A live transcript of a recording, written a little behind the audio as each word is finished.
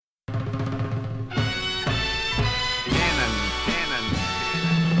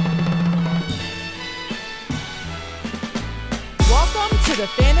to the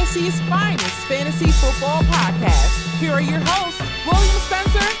Fantasy's finest fantasy football podcast. Here are your hosts, William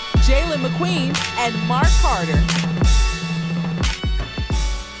Spencer, Jalen McQueen, and Mark Carter.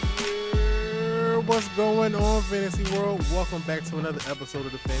 What's going on, Fantasy World? Welcome back to another episode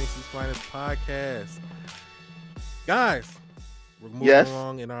of the Fantasy's finest podcast. Guys, we're moving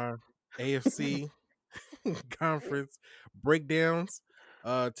along in our AFC conference breakdowns.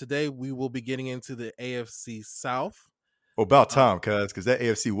 Today we will be getting into the AFC South. Well, about time, because that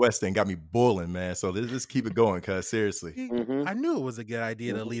AFC West thing got me boiling, man. So let's keep it going, cuz seriously. I knew it was a good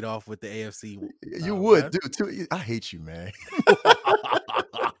idea to lead off with the AFC. You would, dude. Too. I hate you, man.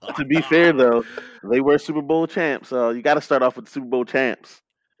 To be fair, though, they were Super Bowl champs, so you got to start off with the Super Bowl champs.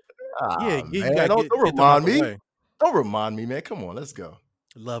 Yeah, you man, gotta don't remind me. Don't remind me, man. Come on, let's go.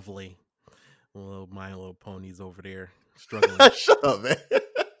 Lovely. My little ponies over there struggling. Shut up, man.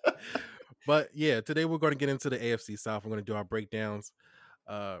 But yeah, today we're going to get into the AFC South. We're going to do our breakdowns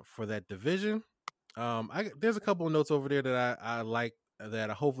for that division. There's a couple of notes over there that I like that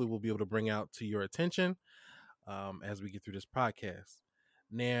I hopefully will be able to bring out to your attention as we get through this podcast.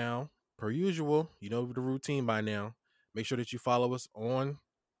 Now, per usual, you know the routine by now. Make sure that you follow us on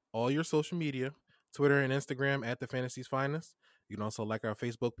all your social media, Twitter and Instagram at The Fantasy's Finest. You can also like our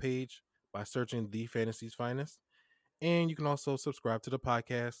Facebook page by searching The Fantasy's Finest. And you can also subscribe to the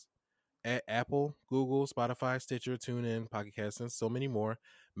podcast at Apple, Google, Spotify, Stitcher, TuneIn, Pocket Casts, and so many more.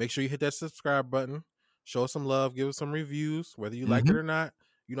 Make sure you hit that subscribe button. Show us some love. Give us some reviews, whether you like it or not.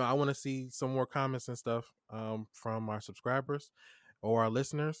 You know, I want to see some more comments and stuff from our subscribers or our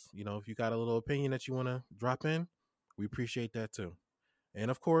listeners. You know, if you got a little opinion that you want to drop in, we appreciate that too.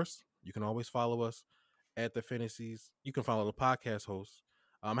 And of course, you can always follow us at the Fantasies. You can follow the podcast host.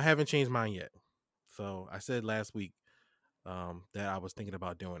 I haven't changed mine yet. So I said last week that I was thinking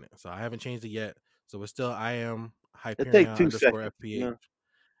about doing it. So I haven't changed it yet. So it's still I am Hyperion _ FPH.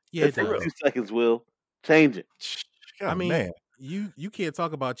 Yeah, it takes 2 seconds, Will. Change it. I mean, man. You can't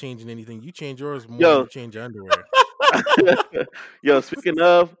talk about changing anything. You change yours more than you change your underwear. Yo, speaking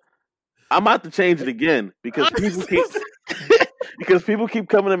of, I'm about to change it again because people keep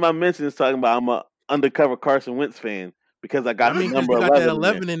coming in my mentions talking about I'm a undercover Carson Wentz fan because I got the number 11. That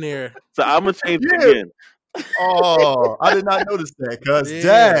 11 in there. So I'm gonna change it again. Oh, I did not notice that, cuz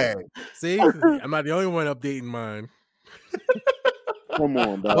dang. See, I'm not the only one updating mine. Come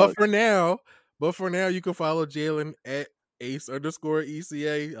on, dog. But for now, you can follow Jalen at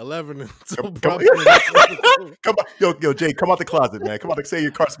Ace_ECA 11. Come on, yo, Jay, come out the closet, man. Come out, say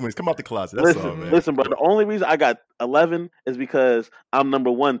your Carson Wentz. Come out the closet. That's all, man. Listen, bro. The only reason I got 11 is because I'm number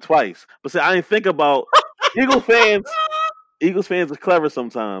 1 twice. But see, I didn't think about Eagles fans. Eagles fans are clever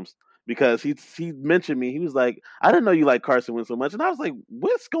sometimes. Because he mentioned me. He was like, I didn't know you like Carson Wentz so much. And I was like,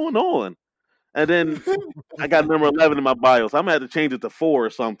 what's going on? And then I got number 11 in my bio. So I'm going to have to change it to 4 or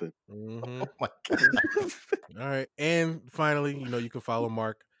something. Oh, my God. All right. And finally, you can follow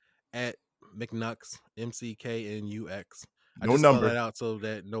Mark at McNux, MCKNUX. I just spell that out so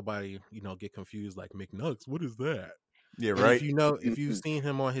that nobody, get confused like McNux. What is that? Yeah, and right. If you've seen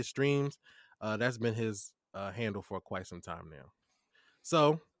him on his streams, that's been his handle for quite some time now.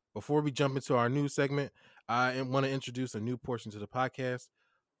 So, before we jump into our news segment, I want to introduce a new portion to the podcast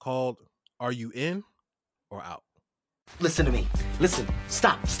called Are You In or Out? Listen to me. Listen.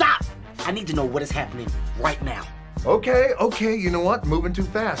 Stop. I need to know what is happening right now. Okay. You know what? Moving too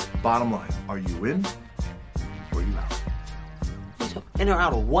fast. Bottom line, are you in or are you out? In or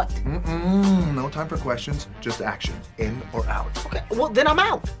out of what? No time for questions. Just action. In or out. Okay, well, then I'm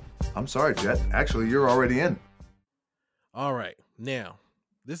out. I'm sorry, Jet. Actually, you're already in. All right. Now,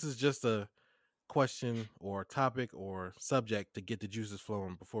 this is just a question or topic or subject to get the juices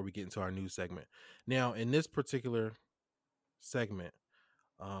flowing before we get into our news segment. Now, in this particular segment,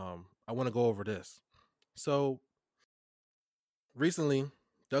 I want to go over this. So, recently,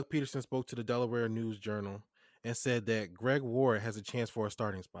 Doug Peterson spoke to the Delaware News Journal and said that Greg Ward has a chance for a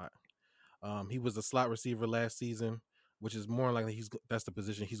starting spot. He was a slot receiver last season, which is more likely that's the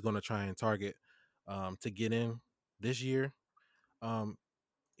position he's going to try and target to get in this year.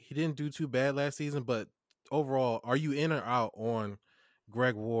 He didn't do too bad last season, but overall, are you in or out on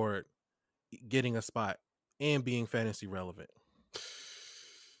Greg Ward getting a spot and being fantasy relevant?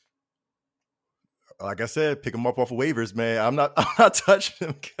 Like I said, pick him up off of waivers, man. I'm not touching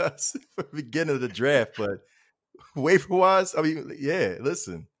him because for the beginning of the draft, but waiver wise, I mean, yeah.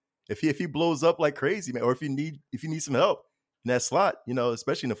 Listen, if he blows up like crazy, man, or if you need some help in that slot,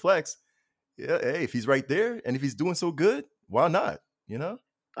 especially in the flex, yeah, hey, if he's right there and if he's doing so good, why not?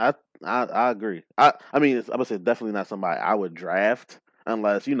 I agree. I mean, I'm gonna say definitely not somebody I would draft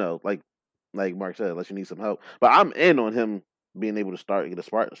unless like Mark said, unless you need some help. But I'm in on him being able to get a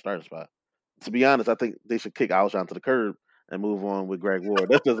starting spot. To be honest, I think they should kick Alshon to the curb and move on with Greg Ward.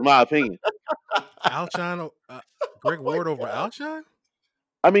 That's just my opinion. Alshon, Greg Ward over Alshon?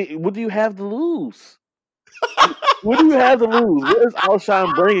 I mean, what do you have to lose? What do you have to lose? What is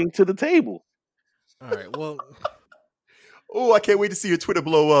Alshon bringing to the table? All right, well. Oh, I can't wait to see your Twitter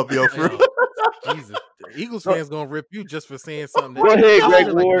blow up, yo. For Jesus, Eagles fans gonna rip you just for saying something. Go ahead,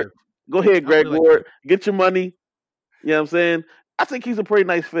 Greg Ward. Go ahead, Greg Ward. Get your money. You know what I'm saying? I think he's a pretty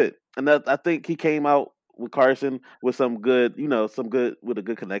nice fit, and I think he came out with Carson with with a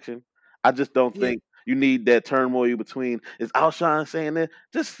good connection. I just don't think you need that turmoil between. Is Alshon saying that?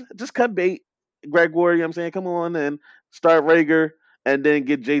 Just cut bait, Greg Ward. You know what I'm saying? Come on and start Rager, and then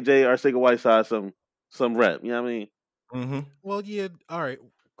get JJ Arcega-Whiteside some rep. You know what I mean? Mm-hmm. Well, yeah, all right.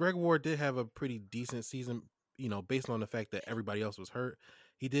 Greg Ward did have a pretty decent season, based on the fact that everybody else was hurt.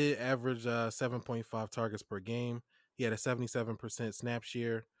 He did average 7.5 targets per game. He had a 77% snap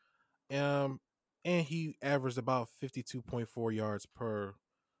share, and he averaged about 52.4 yards per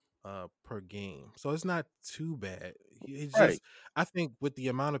game. So it's not too bad. It's just, I think with the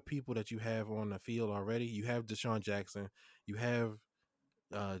amount of people that you have on the field already, you have Deshaun Jackson, you have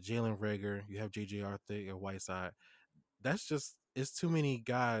Jalen Reagor, you have JJ Arcega-Whiteside. It's too many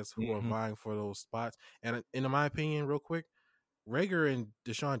guys who are vying for those spots. And in my opinion, real quick, Reagor and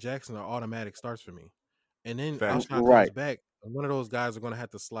Deshaun Jackson are automatic starts for me. And then Alshon comes back, and one of those guys are going to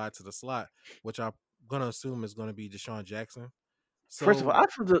have to slide to the slot, which I'm going to assume is going to be Deshaun Jackson. So, first of all,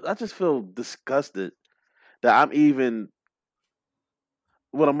 I just feel disgusted that I'm even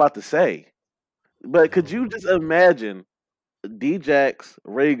what I'm about to say. But could you just imagine D-Jax,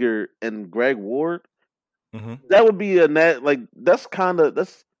 Reagor, and Greg Ward? Mm-hmm. That would be that's kind of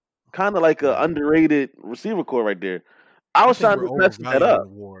like an underrated receiver core right there. Alshon just messed that up.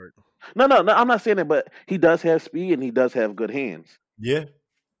 Ward. No, I'm not saying that, but he does have speed and he does have good hands. Yeah.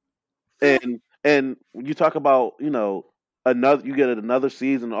 And you talk about, you get another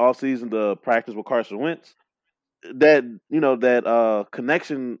season, all season to practice with Carson Wentz. That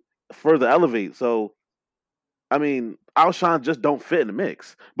connection further elevates. So, I mean, Alshon just don't fit in the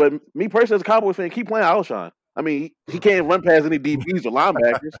mix. But me personally, as a Cowboys fan, keep playing Alshon. I mean, he can't run past any DBs or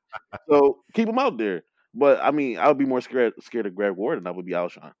linebackers, so keep him out there. But I mean, I would be more scared of Greg Ward than I would be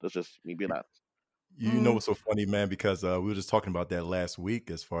Alshon. That's just me being honest. You know what's so funny, man? Because we were just talking about that last week,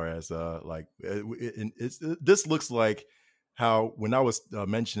 as far as this looks like how when I was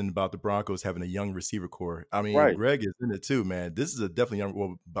mentioning about the Broncos having a young receiver core. I mean, Greg is in it too, man. This is a definitely young.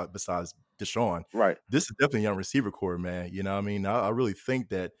 Well, besides Deshaun, right? This is definitely a young receiver core, man. You know, what I mean, I really think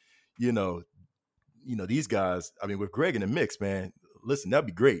that these guys. I mean, with Greg in the mix, man. Listen, that'd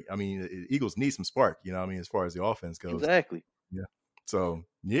be great. I mean, Eagles need some spark. You know what I mean, as far as the offense goes. Exactly. Yeah. So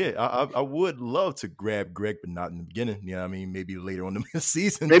yeah, I would love to grab Greg, but not in the beginning. You know what I mean? Maybe later on in the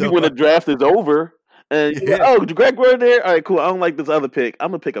season. Maybe when the draft is over. And Greg Ward there? All right, cool. I don't like this other pick.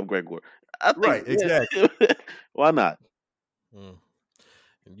 I'm gonna pick up Greg Ward. Exactly. Why not? And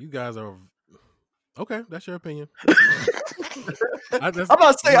you guys are okay. That's your opinion. I'm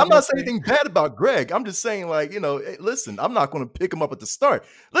not saying anything bad about Greg. I'm just saying, hey, listen, I'm not going to pick him up at the start.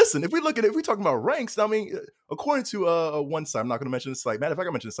 Listen, if we're talking about ranks, I mean, according to one site, I'm not going to mention this site. Matter of fact,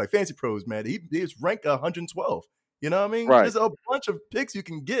 I mentioned this site, Fancy Pros, man. He is ranked 112. You know what I mean? Right. There's a bunch of picks you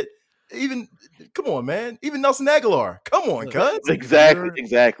can get. Come on, man. Even Nelson Aguilar. Come on, cuz.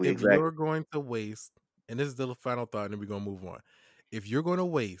 Exactly. If you're going to waste, and this is the final thought, and then we're going to move on. If you're going to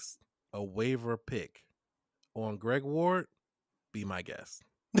waste a waiver pick on Greg Ward, be my guest.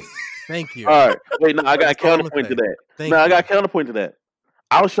 Thank you. All right. Wait, no, I got a counterpoint to that. I got a counterpoint to that.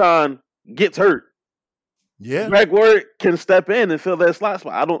 Alshon gets hurt. Yeah. Greg Ward can step in and fill that slot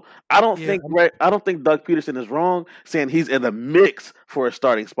spot. I don't think Doug Peterson is wrong saying he's in the mix for a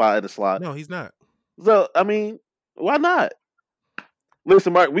starting spot in the slot. No, he's not. So, I mean, why not?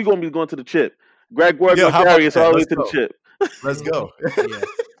 Listen, Mark, we're going to be going to the chip. Greg Ward will carry us all the way to the chip. Let's go. Yeah.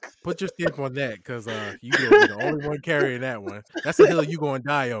 Put your stamp on that, because you're going to be the only one carrying that one. That's a hill you're going to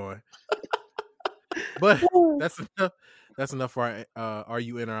die on. But that's enough. That's enough for our Are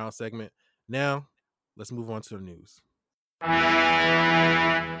You In or Out segment. Now, let's move on to the news.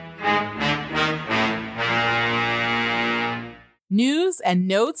 News and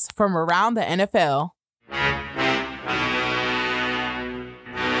notes from around the NFL.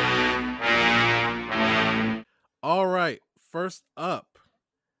 All right, first up,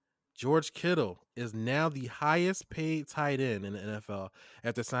 George Kittle is now the highest paid tight end in the NFL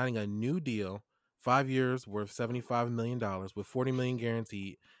after signing a new deal, 5 years worth $75 million with $40 million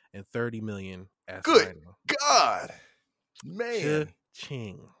guaranteed and $30 million as Good signing. God, man,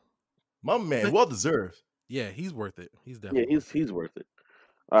 Cha-ching. my man, well deserved. Yeah, he's worth it. He's Yeah, definitely he's worth it.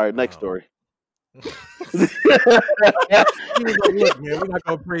 All right, next story. Look, man, we're not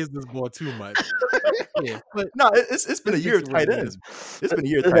gonna praise this boy too much. Yeah, but No, it's been a let's year get of to what tight it ends. is. It's been a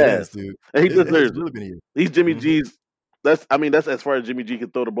year of It tight has. ends, dude. And he It's deserves really it. been a year. He's Jimmy Mhm. G's. That's as far as Jimmy G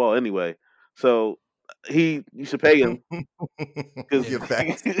can throw the ball anyway. So you should pay him. Yeah,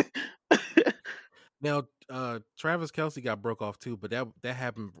 facts. Now, Travis Kelce got broke off too, but that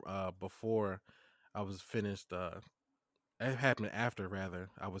happened before I was finished. It happened after, rather,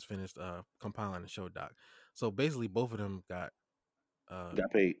 I was finished compiling the show doc. So basically, both of them got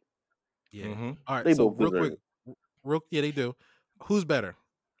Got paid. yeah. Mhm. All right, They so both real deserve quick, yeah, they do. Who's better?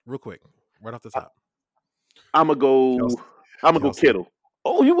 Real quick, right off the top. I'm gonna go. Kelsey. I'm gonna go Kelsey. Kittle.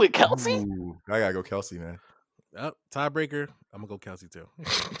 Oh, you with Kelsey? Ooh, I gotta go Kelsey, man. Tiebreaker. I'm gonna go Kelce too.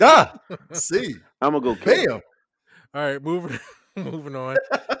 See, I'm gonna go Kittle. bam. All right, moving on.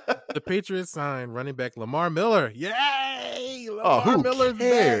 The Patriots signed running back Lamar Miller. Yay! Lamar Who Miller's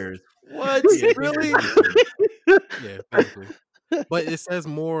cares? What? Yeah, Really? Yeah, basically. But it says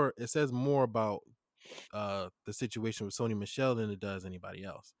more. It says more about the situation with Sony Michel than it does anybody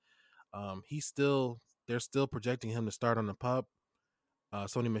else. They're still projecting him to start on the pup,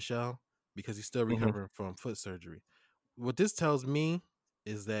 Sony Michel, because he's still recovering from foot surgery. What this tells me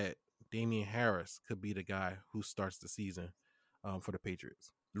is that Damian Harris could be the guy who starts the season for the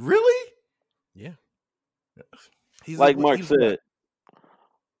Patriots. Really? Yeah. He's Like a- Mark he's said. what?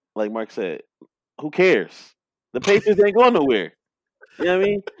 Like Mark said, who cares? The Patriots ain't going nowhere. You know what I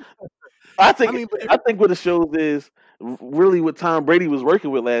mean? I think what it shows is really what Tom Brady was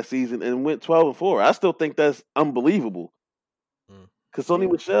working with last season and went 12-4. I still think that's unbelievable. Mm. Because Sony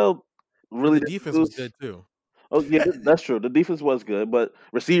Michel really the defense was good too. Oh yeah, that's true. The defense was good, but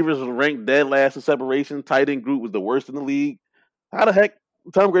receivers were ranked dead last in separation. Tight end group was the worst in the league. How the heck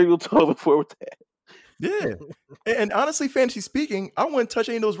Tom Brady will 12-4 with that? Yeah. And honestly, fantasy speaking, I wouldn't touch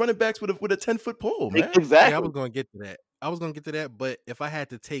any of those running backs with a 10-foot pole, man. Exactly. Yeah, I was going to get to that. But if I had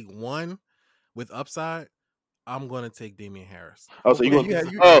to take one with upside, I'm going to take Damian Harris. Oh, so you going?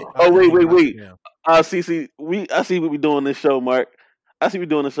 Wait. Yeah. See, I see what we doing this show, Mark. I see what we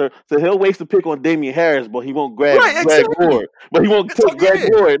doing this show. So he'll waste a pick on Damian Harris, but he won't grab Greg Ward. But he won't take Greg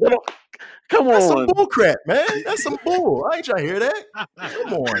Ward. Come on, that's some bull crap, man. That's some bull. I ain't trying to hear that.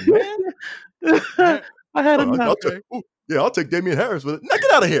 Come on, man. I had enough. I'll take Damian Harris with it. Now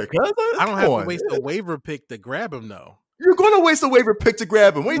get out of here, cuz. I don't have to waste a waiver pick to grab him, though. You're going to waste a waiver pick to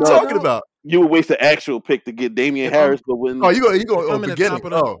grab him. What are you talking about? You would waste an actual pick to get Damian Harris, but when you go beginning.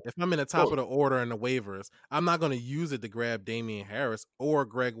 If I'm in the top of the order in the waivers, I'm not going to use it to grab Damian Harris or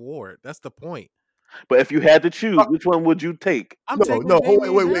Greg Ward. That's the point. But if you had to choose, which one would you take? Wait. No,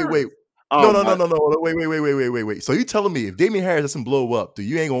 wait. So you telling me if Damian Harris doesn't blow up,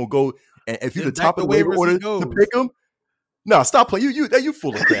 you ain't gonna go and if you're the top of the waiver order to pick him? No, stop playing. You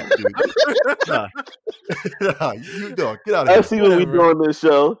full of crap, dude. You don't get out of here. I see what we do on this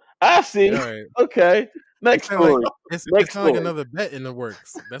show. I see. Right. Okay. Next story. It's like another bet in the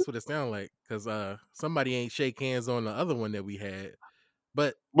works. That's what it sounds like. Because somebody ain't shake hands on the other one that we had.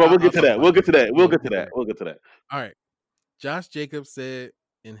 But we'll get to that. We'll get to that. All right. Josh Jacobs said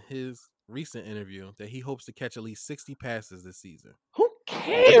in his recent interview that he hopes to catch at least 60 passes this season. Who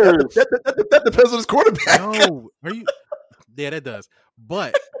cares? That depends on his quarterback. No, are you? Yeah, that does.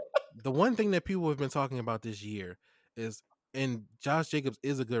 But the one thing that people have been talking about this year is, and Josh Jacobs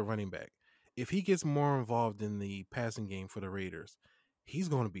is a good running back. If he gets more involved in the passing game for the Raiders, he's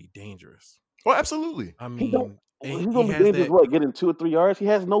going to be dangerous. Oh, absolutely. I mean, he's going to be dangerous. What, getting 2 or 3 yards? He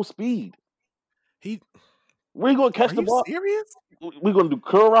has no speed. We're going to catch the ball. Serious? We're going to do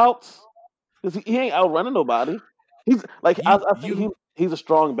curl routes because he ain't outrunning nobody. He's like he's a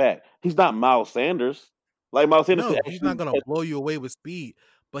strong back. He's not Miles Sanders. Like Miles Sanders, no, he's not going to blow you away with speed,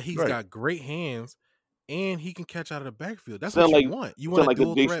 but he's got great hands and he can catch out of the backfield. That's what you want. You want a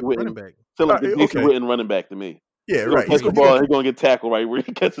dual threat running back. Sound like a Jason Witten running back to me. Yeah, right. He's going to get tackled right where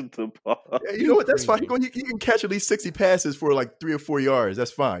he catches the ball. Yeah, you know what? That's fine. He can catch at least 60 passes for like 3 or 4 yards.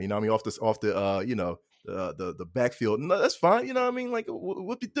 That's fine. You know what I mean? Off the backfield. No, that's fine. You know what I mean? Like,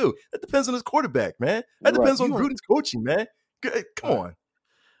 what do you do? That depends on his quarterback, man. That depends on Gruden's coaching, man. Come on.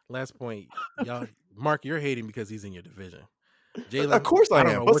 Last point, y'all. Mark, you're hating because he's in your division. Jalen, of course I am.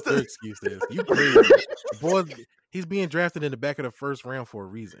 Don't know what your excuse is. You crazy. The boy, he's being drafted in the back of the first round for a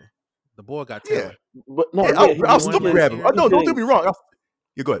reason. The boy got talent. But no, I'll still grab him. No, don't get me wrong.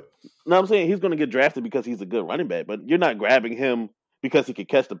 You go ahead. No, I'm saying he's going to get drafted because he's a good running back, but you're not grabbing him because he could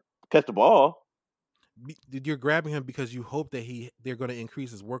catch the ball. You're grabbing him because you hope that they're going to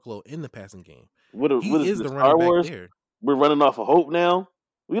increase his workload in the passing game. He is the running back there. We're running off of hope now.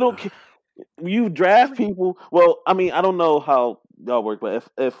 We don't care. You draft people. Well, I mean, I don't know how y'all work, but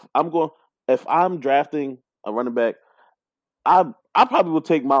if I'm drafting a running back, I probably will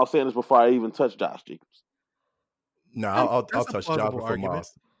take Miles Sanders before I even touch Josh Jacobs. No, I'll That's a touch Josh plausible before argument.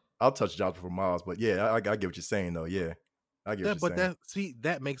 Miles. I'll touch Josh before Miles, but yeah, I get what you're saying though. Yeah, I get what you're saying.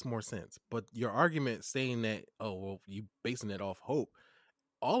 That makes more sense. But your argument saying that, oh well, you basing it off hope.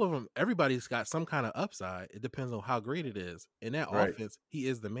 All of them, everybody's got some kind of upside. It depends on how great it is. In that Right. offense, he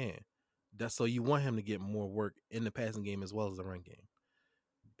is the man. That's so you want him to get more work in the passing game as well as the run game.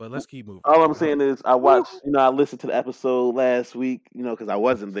 But let's keep moving. All I'm saying is, I watched, I listened to the episode last week, because I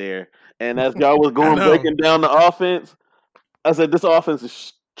wasn't there, and as y'all was going breaking down the offense, I said this offense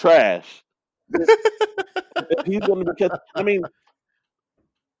is trash. If he's going to be catch, I mean,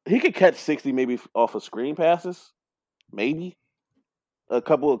 he could catch 60 maybe off of screen passes, maybe a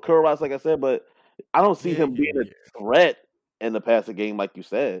couple of curl routes, like I said, but I don't see him being a threat in the passing game, like you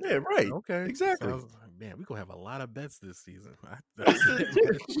said. Yeah, right. Okay, exactly. Man, we're gonna have a lot of bets this season.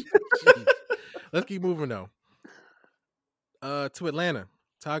 Let's keep moving though. To Atlanta,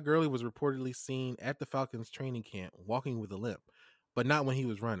 Todd Gurley was reportedly seen at the Falcons training camp walking with a limp, but not when he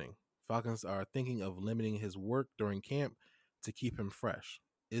was running. Falcons are thinking of limiting his work during camp to keep him fresh.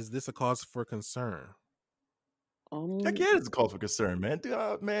 Is this a cause for concern? Heck yeah, it's a cause for concern, man.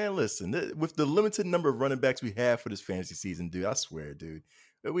 Dude, man, listen, with the limited number of running backs we have for this fantasy season, dude, I swear, dude,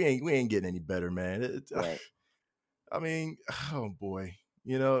 we ain't getting any better, man. Right. I mean, oh boy,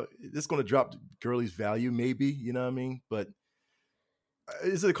 it's going to drop Gurley's value, maybe, you know what I mean? But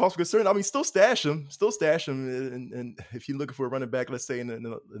is it a cause for concern? I mean, still stash him, and if you're looking for a running back, let's say in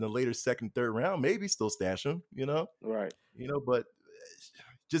the later second, third round, maybe still stash him, right? But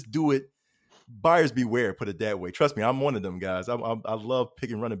just do it. Buyers beware, put it that way. Trust me, I'm one of them guys. I love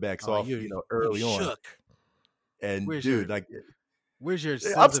picking running backs off, early on. And where's your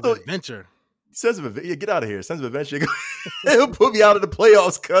sense of adventure? Sense of adventure, get out of here. Sense of adventure. It'll put me out of the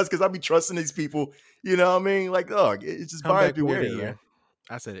playoffs, because I'll be trusting these people. You know what I mean? Like, it's just buyers beware.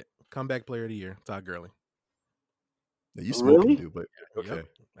 I said it. Comeback player of the year, Todd Gurley. Yeah, you smoking, dude? But okay, yep,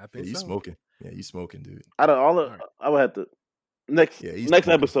 I think you so. smoking. Yeah, you smoking, dude. Out of all of, I would have to. Next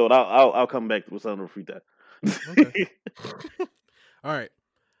episode, I'll come back with something to refute that. Okay. All right.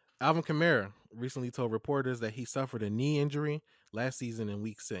 Alvin Kamara recently told reporters that he suffered a knee injury last season in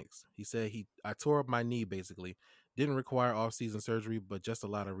week 6. He said I tore up my knee basically. Didn't require off-season surgery, but just a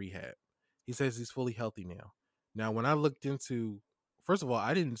lot of rehab. He says he's fully healthy now. Now, when I looked into, first of all,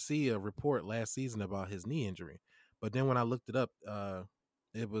 I didn't see a report last season about his knee injury. But then when I looked it up,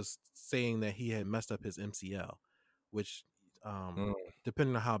 it was saying that he had messed up his MCL, which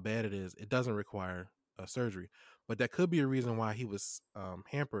depending on how bad it is, it doesn't require a surgery. But that could be a reason why he was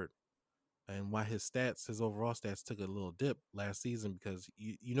hampered and why his overall stats took a little dip last season, because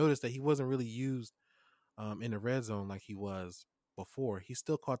you notice that he wasn't really used in the red zone like he was before. He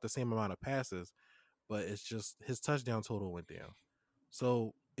still caught the same amount of passes, but it's just his touchdown total went down.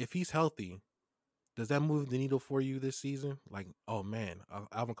 So if he's healthy, does that move the needle for you this season? Like, oh man,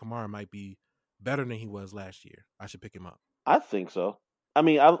 Alvin Kamara might be better than he was last year. I should pick him up. I think so. I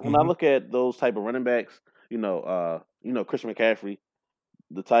mean, when I look at those type of running backs, Christian McCaffrey,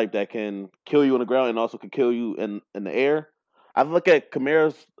 the type that can kill you on the ground and also can kill you in the air. I look at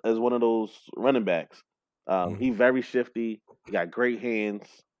Kamara as one of those running backs. He's very shifty. He got great hands.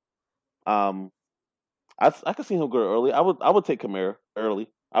 I could see him go early. I would take Kamara early.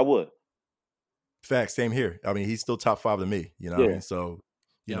 I would. Facts. Same here. I mean, he's still top 5 to me. You know what I mean? So,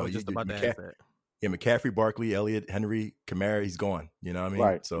 just about to ask that. Yeah, McCaffrey, Barkley, Elliott, Henry, Kamara, he's gone. You know what I mean?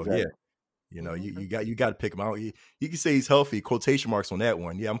 Right. So exactly. yeah, you got to pick him out. You can say he's healthy, quotation marks on that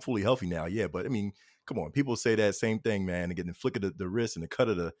one. Yeah, I'm fully healthy now. Yeah, but I mean, come on, people say that same thing, man. And getting the flick of the wrist and the cut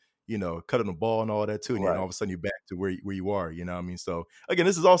of the, cut of the ball and all that too. And then all of a sudden you're back to where you are. You know what I mean? So again,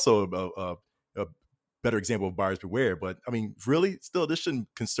 this is also a better example of buyers beware. But I mean, really, still, this shouldn't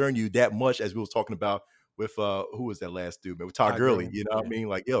concern you that much, as we was talking about with who was that last dude, man? With Todd Gurley. You know what I mean?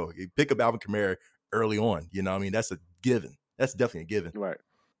 Like, you pick up Alvin Kamara early on. You know what I mean? That's a given. That's definitely a given. Right.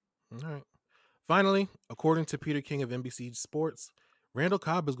 All right. Finally, according to Peter King of NBC Sports, Randall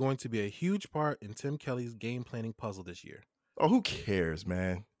Cobb is going to be a huge part in Tim Kelly's game planning puzzle this year. Oh, who cares,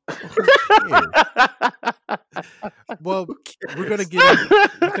 man? Well, we're going to get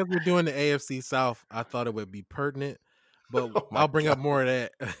because we're doing the AFC South, I thought it would be pertinent, but I'll bring up more of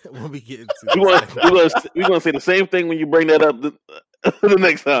that when we get into it. We're going to say the same thing when you bring that up the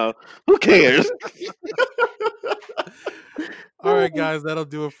next time. Who cares? All right, guys, that'll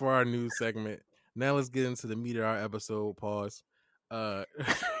do it for our news segment. Now let's get into the meat of our episode. Pause. We're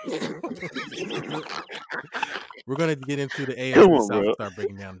going to get into the AFC South and start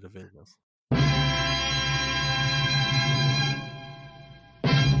breaking down the divisions.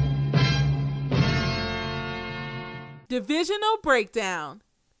 Divisional breakdown.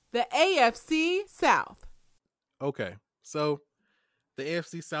 The AFC South. Okay, so the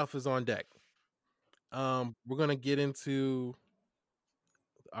AFC South is on deck. We're gonna get into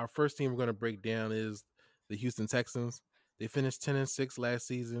our first team. We're gonna break down is the Houston Texans. They finished 10-6 last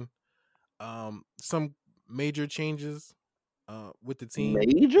season. Some major changes with the team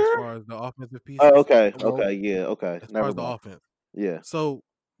Major? as far as the offensive pieces. Oh, okay. Well, Okay. Yeah. Okay. as far Never as the mind. offense. Yeah. So,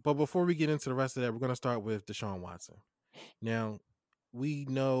 but before we get into the rest of that, we're going to start with Deshaun Watson. Now, we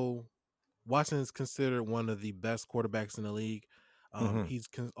know Watson is considered one of the best quarterbacks in the league. He's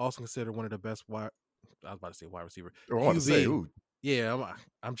also considered one of the best wide receiver. I want to say, QB. ooh, Yeah,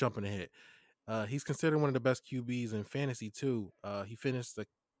 I'm jumping ahead. He's considered one of the best QBs in fantasy too. He finished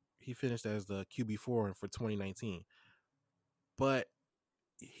as the QB4 for 2019, but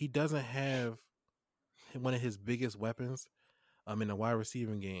he doesn't have one of his biggest weapons in the wide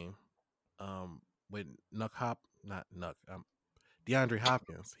receiving game. With DeAndre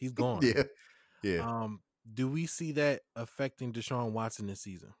Hopkins, he's gone. yeah. Do we see that affecting Deshaun Watson this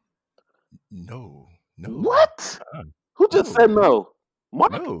season? No. What? Who just No. said no?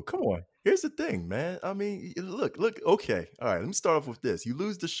 What? No, come on. Here's the thing, man. I mean, look. Okay, all right. Let me start off with this. You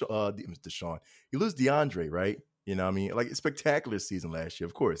lose Deshaun. You lose DeAndre, right? You know, what I mean, like a spectacular season last year.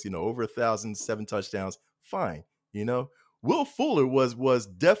 Of course, over 1,000, 7 touchdowns. Fine. Will Fuller was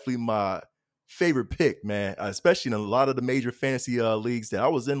definitely my favorite pick, man. Especially in a lot of the major fantasy leagues that I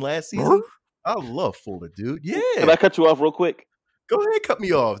was in last season. I love Fuller, dude. Yeah. Can I cut you off real quick? Go ahead, cut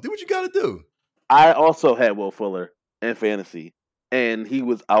me off. Do what you got to do. I also had Will Fuller in fantasy, and he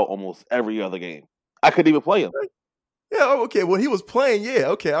was out almost every other game. I couldn't even play him. Yeah, okay. When he was playing, yeah,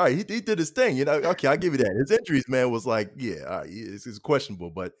 okay, all right. He did his thing, Okay, I'll give you that. His injuries, man, was like, yeah, all right, it's questionable.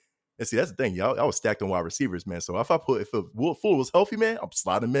 But and see, that's the thing, y'all. I was stacked on wide receivers, man. So if Will Fuller was healthy, man, I'm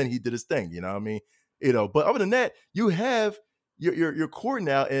sliding him in. He did his thing. You know what I mean? But other than that, you have your core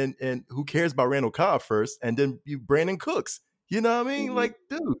now, and who cares about Randall Cobb first, and then you Brandon Cooks. You know what I mean? Mhm. Like,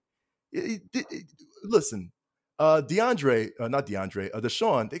 dude, listen.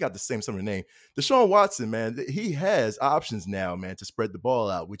 Deshaun, they got the same similar name. Deshaun Watson, man, he has options now, man, to spread the ball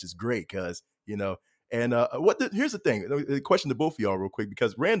out, which is great because, and here's the thing. The question to both of y'all real quick,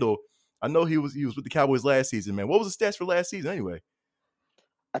 because Randall, I know he was with the Cowboys last season, man. What was the stats for last season anyway?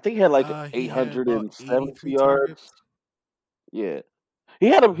 I think he had like He had about 870 83 yards. targets. Yeah, he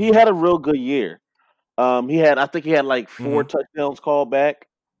had a real good year. I think he had like 4 touchdowns called back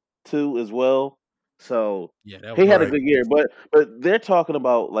too as well. So Yeah, that he was had a right. good year, but they're talking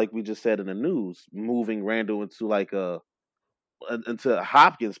about, like we just said in the news, moving Randall into like into a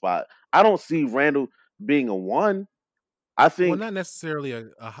Hopkins spot. I don't see Randall being a 1. I Well, think, not necessarily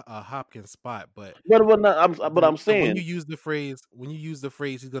a Hopkins spot, but but I'm when saying, you use the phrase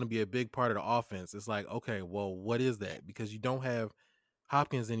he's going to be a big part of the offense, it's like, okay, well, what is that? Because you don't have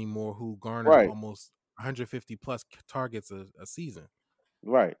Hopkins anymore, who garnered right, almost 150 plus targets a season.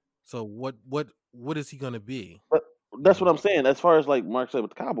 right. So what is he going to be? But You that's what know, I'm saying. As far as like Mark said with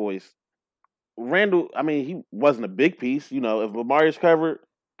the Cowboys, Randall, I mean, he wasn't a big piece. If Lamar's covered,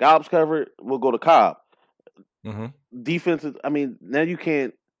 Gobb's covered, we'll go to Cobb. Defenses, I mean, now you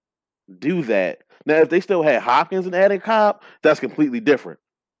can't do that. Now, if they still had Hopkins and added Cobb, that's completely different.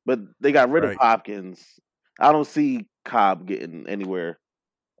 But they got rid of Right. Hopkins. I don't see Cobb getting anywhere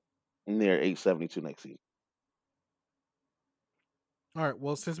near 872 next season. all right.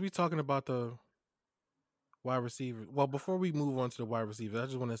 Well, since we're talking about the wide receiver, well, before we move on to the wide receivers, I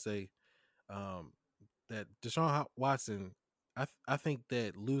just want to say that Deshaun Watson, I think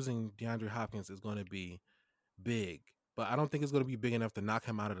that losing DeAndre Hopkins is going to be big, but I don't think it's going to be big enough to knock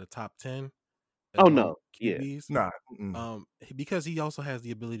him out of the top 10 Oh, among no. Yeah. QBs. Nah. Because he also has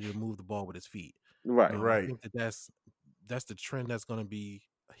the ability to move the ball with his feet. Right. I Right. think that's the trend that's going to be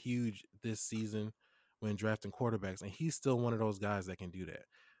huge this season when drafting quarterbacks, and he's still one of those guys that can do that.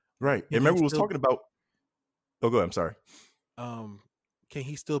 Right. He And remember, can we was still- talking about. Oh, go ahead. I'm sorry. Can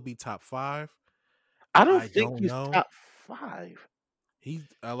he still be top 5? I don't I think don't he's know. top 5. He's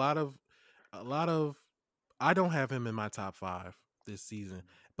a lot of. I don't have him in my top 5 this season,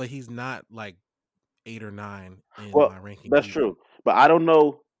 but he's not like 8 or 9 in Well, my ranking. that's either. true. But I don't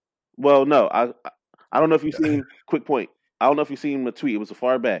know. Well, no, I don't know if you've seen. Quick point. I don't know if you've seen the tweet. It was a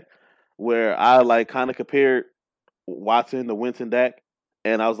far back where I like kind of compared Watson to Winston Dak,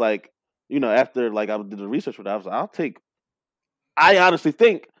 and I was like, after like I did the research with that, I honestly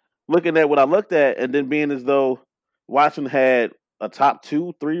think, looking at what I looked at, and then being as though Watson had a top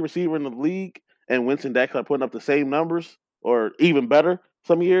 2, 3 receiver in the league, and Winston Dak are putting up the same numbers or even better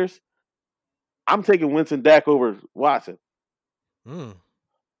some years, I'm taking Winston Dak over Watson. Mm.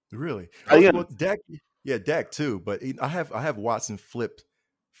 Really? Yeah. Well, Dak, Yeah, Dak too. But I have Watson flipped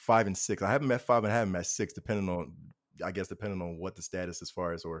 5 and 6. I have him at 5 and I have him at 6, depending on what the status as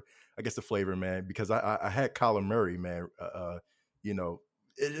far as, or I guess the flavor, man. Because I had Kyler Murray, man. You know,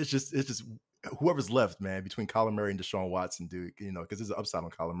 it's just whoever's left, man, between Kyler Murray and Deshaun Watson, dude. You know, because there's an upside on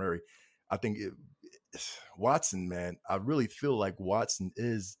Kyler Murray. I think Watson, man. I really feel like Watson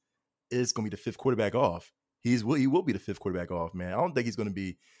is going to be the fifth quarterback off. He will be the fifth quarterback off, man. I don't think he's going to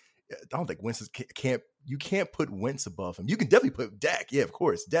be. I don't think Wentz you can't put Wentz above him. You can definitely put Dak. Yeah, of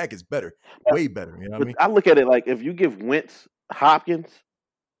course. Dak is better. Way better. You know what I mean? I look at it like if you give Wentz Hopkins,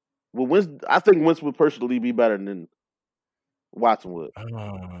 I think Wentz would personally be better than Watson would.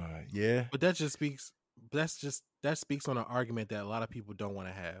 Yeah. But that speaks on an argument that a lot of people don't want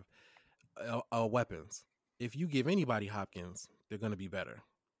to have. Weapons. If you give anybody Hopkins, they're going to be better.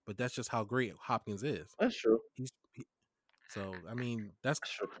 But that's just how great Hopkins is. That's true. So I mean, that's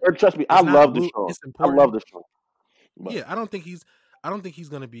true. And trust me, I love Deshaun. I love Deshaun. Yeah, I don't think he's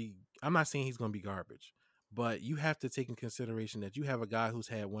going to be. I'm not saying he's going to be garbage, but you have to take in consideration that you have a guy who's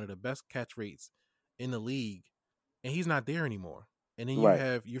had one of the best catch rates in the league, and he's not there anymore. And then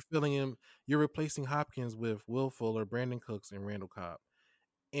you're filling him. You're replacing Hopkins with Will Fuller, Brandon Cooks, and Randall Cobb.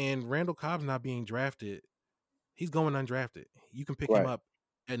 And Randall Cobb's not being drafted. He's going undrafted. You can pick him up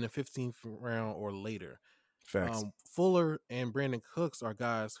in the 15th round or later. Facts. Fuller and Brandon Cooks are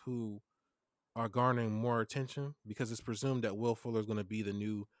guys who are garnering more attention because it's presumed that Will Fuller is going to be the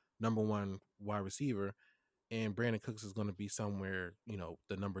new number 1 wide receiver, and Brandon Cooks is going to be somewhere,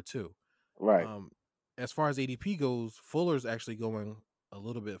 the number 2. Right. As far as ADP goes, Fuller's actually going a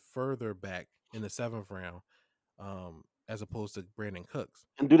little bit further back in the 7th round, as opposed to Brandon Cooks.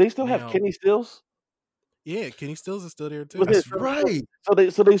 And do they still have Kenny Stills? Yeah, Kenny Stills is still there too. That's right. So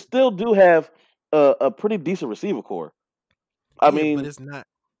they still do have a pretty decent receiver core. I mean, but it's not.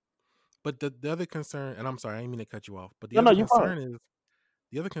 But the other concern, and I'm sorry, I didn't mean to cut you off. But the other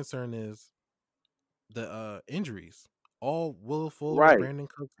concern is the injuries. All Will Fuller, Brandon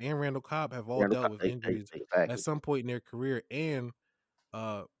Cooks, and Randall Cobb have all dealt with injuries at some point in their career, and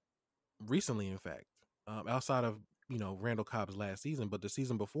recently, in fact, outside of Randall Cobb's last season, but the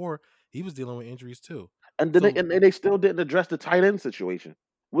season before, he was dealing with injuries too. And then they still didn't address the tight end situation.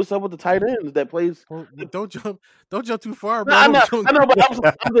 What's up with the tight ends that plays? Well, don't jump too far, bro. I know,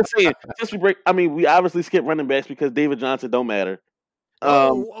 but I'm just saying. Just we obviously skip running backs because David Johnson don't matter.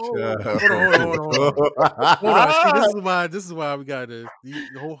 Hold on. See, this is why we got to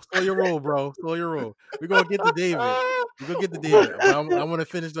slow your roll, bro. Slow your roll. We're gonna get to David. But I want to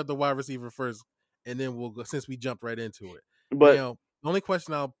finish up the wide receiver first, and then we'll go, since we jumped right into it. But the only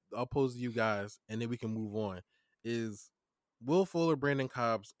question I'll pose to you guys, and then we can move on, is Will Fuller, Brandon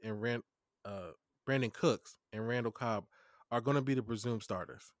Cooks, and Randall Cobb are going to be the presumed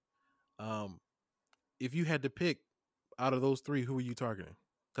starters. If you had to pick out of those 3, who are you targeting?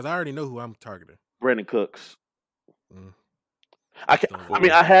 Because I already know who I'm targeting. Brandon Cooks. I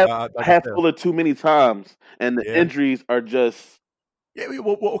have Fuller too many times, and the injuries are just. Yeah,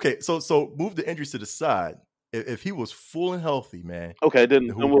 well, okay. So move the injuries to the side. If he was full and healthy, man. Okay, then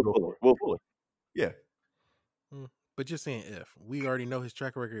Will Fuller. Yeah. But just saying, if we already know his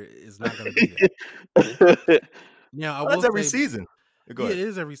track record is not going to be there. Now, that's every season. Go ahead. It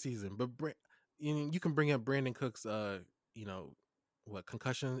is every season. But you can bring up Brandon Cooks,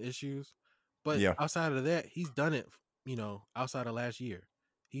 concussion issues. But outside of that, he's done it. Outside of last year,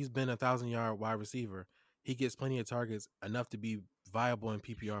 he's been 1,000-yard wide receiver. He gets plenty of targets, enough to be viable in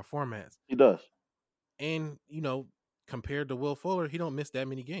PPR formats. He does. And compared to Will Fuller, he don't miss that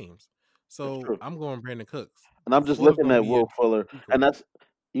many games. So I'm going Brandon Cooks. And I'm just looking at Will Fuller, and that's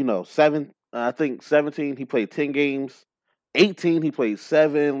 17 he played 10 games, 18 he played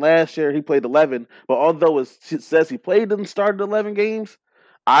 7. Last year he played 11. But although it says he played and started 11 games,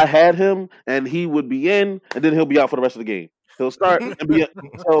 I had him, and he would be in, and then he'll be out for the rest of the game. He'll start and be in.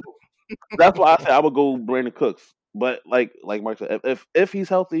 So that's why I said I would go Brandon Cooks. But like Mark said, if he's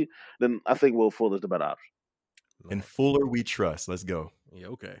healthy, then I think Will Fuller is the better option. And Fuller we trust. Let's go. Yeah.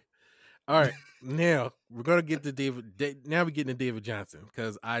 Okay. All right, now we're gonna get to David. Now we're getting to David Johnson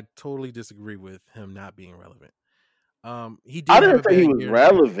because I totally disagree with him not being relevant. I didn't say he was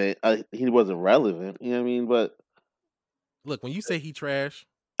relevant. He wasn't relevant. You know what I mean? But look, when you say he trash,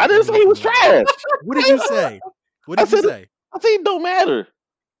 I didn't say he was trash. What did you say? What did you say? I said it don't matter.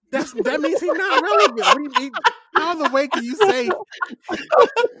 That means he's not relevant. What do you mean? How the way can you say?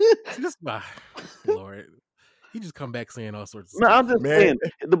 Just Lord. He just come back saying all sorts of stuff. No, I'm just saying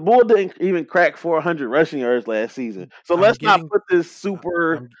the Bull didn't even crack 400 rushing yards last season. So let's not put this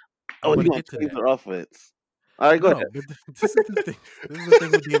super. He's going to change their offense. All right, go ahead. This is the thing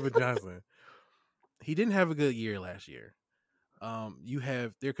with David Johnson. he didn't have a good year last year.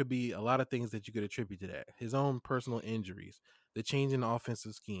 There could be a lot of things that you could attribute to that. His own personal injuries, the change in the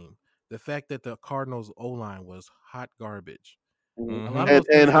offensive scheme, the fact that the Cardinals O-line was hot garbage. A lot of those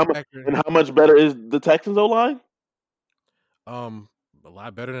And things how much better is the Texans O line? A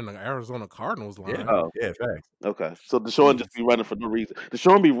lot better than the Arizona Cardinals line. Yeah, Oh, facts. okay. So Deshaun just be running for no reason.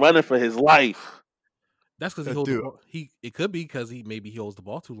 Deshaun be running for his life. That's because he holds the ball. It could be because he holds the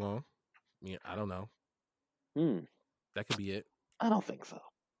ball too long. Yeah, I don't know. That could be it. I don't think so.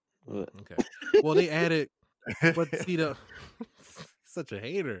 Okay. Well, they added, but see such a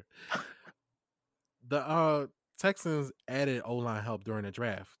hater. The Texans added O-line help during the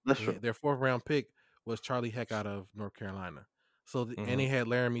draft. That's true. Their 4th round pick was Charlie Heck out of North Carolina. So and they had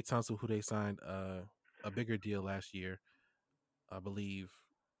Laramie Tunsil, who they signed a bigger deal last year, I believe,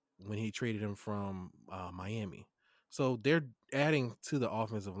 when he traded him from Miami. So they're adding to the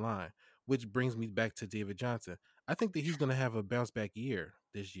offensive line, which brings me back to David Johnson. I think that he's going to have a bounce back year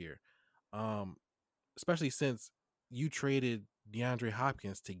this year, especially since you traded DeAndre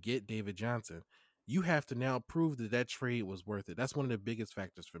Hopkins to get David Johnson. You have to now prove that trade was worth it. That's one of the biggest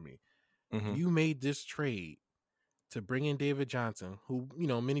factors for me. You made this trade to bring in David Johnson, who,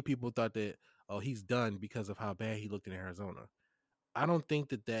 many people thought that, he's done because of how bad he looked in Arizona. I don't think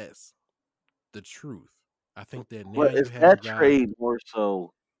that that's the truth. I think that now But is that trade more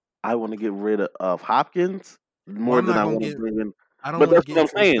so I want to get rid of Hopkins more than I want to bring in? I don't want to get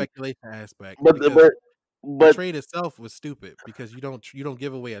into the speculation aspect. But the trade itself was stupid because you don't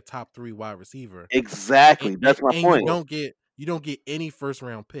give away a top 3 wide receiver. Exactly. That's my point. You don't get any first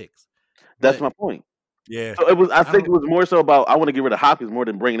round picks. That's my point. Yeah. So I think it was more so about I want to get rid of Hopkins more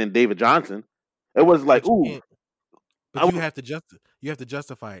than bringing in David Johnson. It was like, but you have to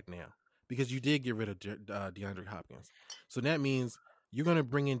justify it now because you did get rid of DeAndre Hopkins. So that means you're going to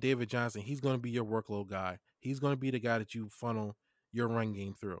bring in David Johnson. He's going to be your workload guy. He's going to be the guy that you funnel your run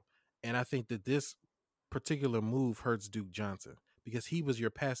game through. And I think that this particular move hurts Duke Johnson because he was your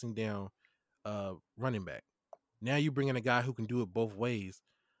passing down running back. Now you bring in a guy who can do it both ways.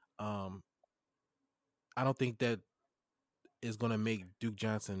 I don't think that is going to make Duke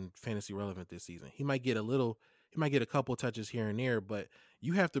Johnson fantasy relevant this season. He might get a couple touches here and there, but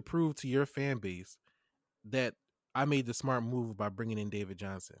you have to prove to your fan base that I made the smart move by bringing in David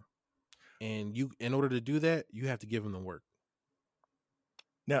Johnson. And in order to do that, you have to give him the work.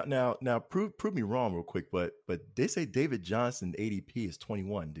 Now, prove me wrong real quick, but they say David Johnson ADP is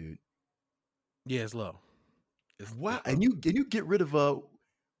 21, dude. Yeah, it's low. Wow, and you get rid of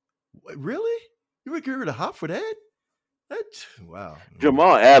really? You would get rid of Hop for that? Wow.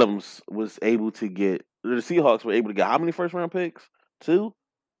 Jamal Adams was able to get the Seahawks were able to get how many first round picks? 2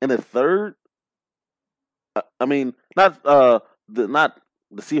 and a third. I mean, not the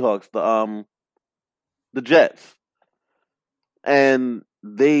Seahawks, the Jets, and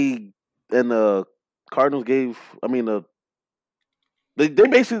the Cardinals gave. I mean, they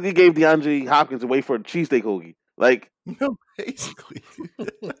basically gave DeAndre Hopkins away for a cheesesteak hoagie, like no, basically.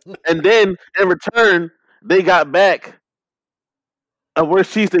 And then in return, they got back a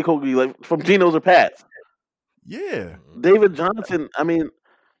worse cheesesteak hoagie, like from Geno's or Pat's. Yeah, David Johnson. I mean,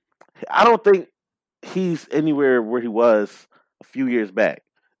 I don't think he's anywhere where he was a few years back,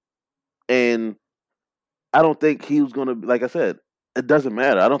 and I don't think he was going to. Like I said, it doesn't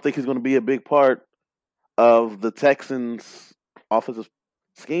matter. I don't think he's going to be a big part of the Texans' offensive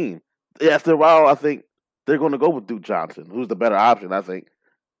scheme. After a while, I think they're going to go with Duke Johnson, who's the better option. I think.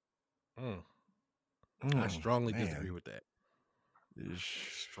 I strongly disagree with that.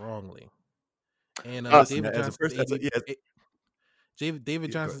 Strongly. And David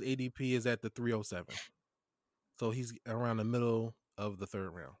Johnson's ADP is at the 307. So he's around the middle of the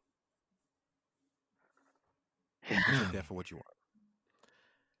 3rd round. Take that for what you want.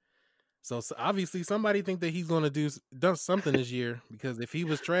 So obviously somebody think that he's going to do something this year because if he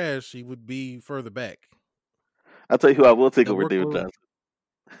was trash, he would be further back. I'll tell you who I will take over David Johnson.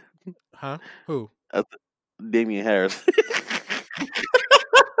 Huh? Who? Damian Harris.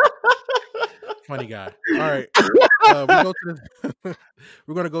 Funny guy. All right.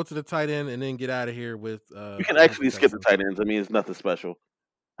 We're going to go to the tight end and then get out of here with. We can actually skip the tight ends. I mean, it's nothing special.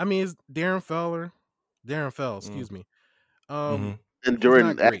 I mean, it's Darren Fells, excuse me. And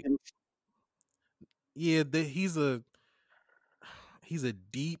Jordan Atkins. Yeah, he's a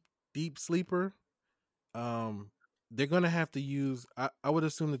deep sleeper. They're going to have to use. I would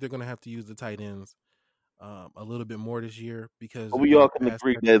assume that they're going to have to use the tight ends a little bit more this year because we all can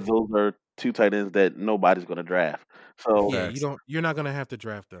agree that those are 2 tight ends that nobody's going to draft. So yeah, you're not going to have to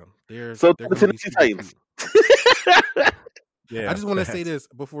draft them. They're the Tennessee Titans. Yeah, I just want to say this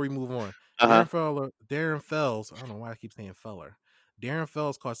before we move on. Darren Fells. I don't know why I keep saying Feller. Darren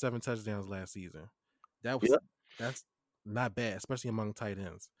Fells caught 7 touchdowns last season. That's not bad, especially among tight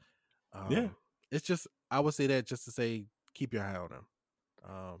ends. It's just I would say that just to say keep your eye on him.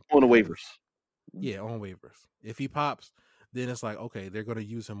 On the waivers. Yeah, on waivers. If he pops, then it's like okay, they're going to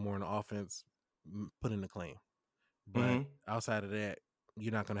use him more in the offense, put in the claim. But outside of that,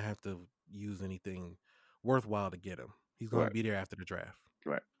 you're not going to have to use anything worthwhile to get him. He's going to be there after the draft.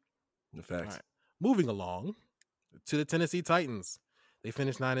 Right. The facts. Right. Moving along to the Tennessee Titans. They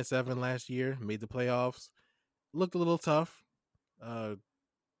finished 9-7 last year, made the playoffs. Looked a little tough.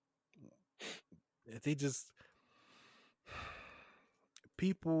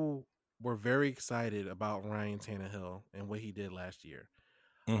 People were very excited about Ryan Tannehill and what he did last year.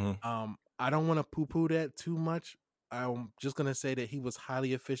 I don't want to poo-poo that too much. I'm just going to say that he was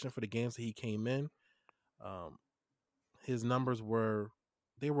highly efficient for the games that he came in. His numbers were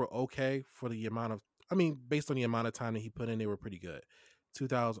okay for the amount of, based on the amount of time that he put in, they were pretty good.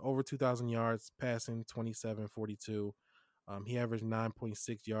 Over 2,000 yards passing, 27-42. He averaged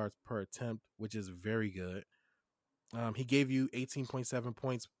 9.6 yards per attempt, which is very good. He gave you 18.7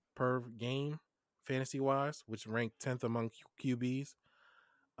 points per game, fantasy-wise, which ranked 10th among QBs.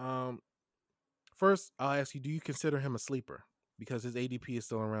 First, I'll ask you, do you consider him a sleeper? Because his ADP is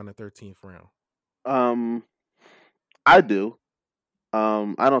still around the 13th round. I do.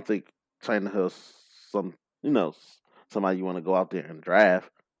 I don't think Tannehill's somebody you want to go out there and draft.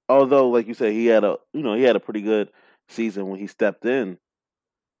 Although, like you said, he had a pretty good season when he stepped in.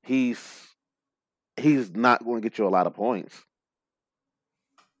 He's not going to get you a lot of points.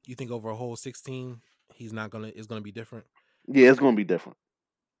 You think over a whole 16, it's going to be different? Yeah, it's going to be different.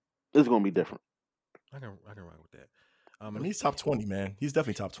 It's going to be different. I can rock with that. And he's top 20, man. He's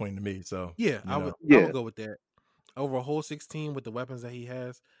definitely top 20 to me. So yeah, I would go with that. Over a whole 16 with the weapons that he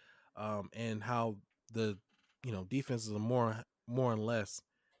has, and how the defenses are more or less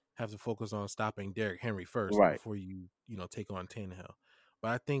have to focus on stopping Derrick Henry first before you take on Tannehill.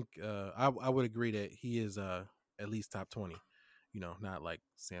 But I think I would agree that he is at least top 20. Not like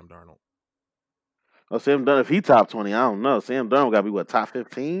Sam Darnold. Oh, Sam Darnold, if he top 20, I don't know. Sam Darnold got to be what, top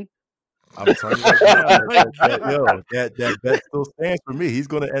 15? I'm telling you that bet still stands for me. He's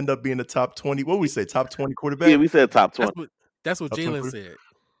going to end up being the top 20. What did we say? Top 20 quarterback? Yeah, we said top 20. That's what Jalen said.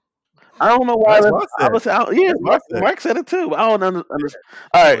 I don't know why. Mark said it too. I don't understand.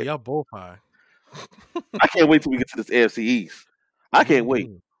 All right, y'all both high. I can't wait till we get to this AFC East. I can't wait.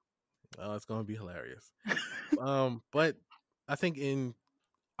 Oh, it's going to be hilarious. But I think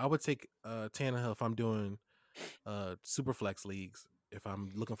I would take Tannehill if I'm doing super flex leagues. If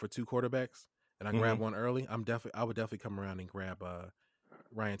I'm looking for 2 quarterbacks and I grab one early, I would definitely come around and grab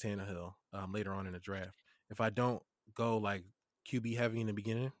Ryan Tannehill later on in the draft. If I don't go like QB heavy in the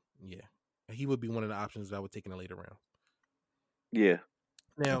beginning, he would be one of the options that I would take in the later round. Yeah.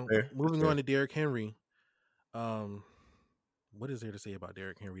 Now, moving on to Derrick Henry, what is there to say about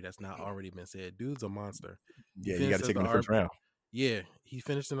Derrick Henry that's not already been said? Dude's a monster. Yeah, you got to take him in the first round. Yeah, he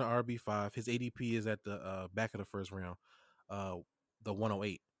finished in the RB5. His ADP is at the back of the first round. The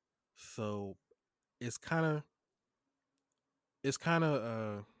 108. So it's kind of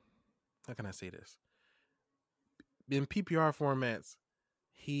how can I say this? In PPR formats,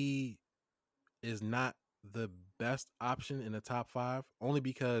 he is not the best option in the top 5 only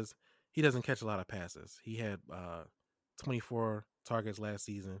because he doesn't catch a lot of passes. He had 24 targets last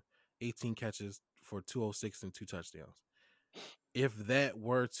season, 18 catches for 206 and 2 touchdowns. If that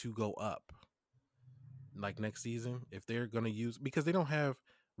were to go up like next season, if they're going to use, because they don't have,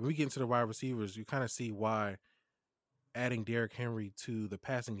 when we get into the wide receivers, you kind of see why adding Derrick Henry to the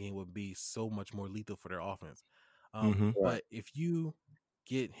passing game would be so much more lethal for their offense. But if you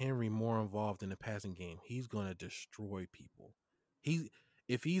get Henry more involved in the passing game, he's going to destroy people.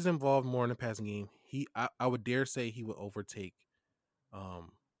 If he's involved more in the passing game, I would dare say he would overtake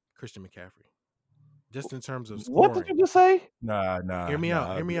Christian McCaffrey. Just in terms of scoring. What did you just say? Nah. Hear me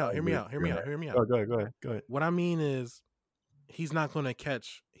out. Go ahead. What I mean is he's not going to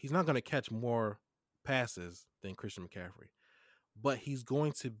catch more passes than Christian McCaffrey. But he's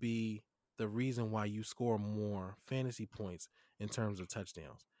going to be the reason why you score more fantasy points in terms of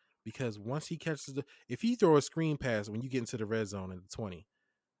touchdowns. Because once he catches if he throw a screen pass when you get into the red zone at the 20,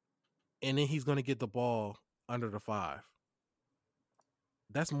 and then he's going to get the ball under the 5,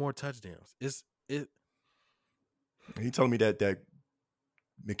 that's more touchdowns. Are you telling me that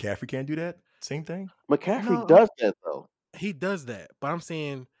McCaffrey can't do that? Same thing? McCaffrey does that, though. He does that. But I'm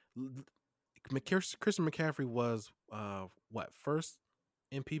saying Christian McCaffrey was, first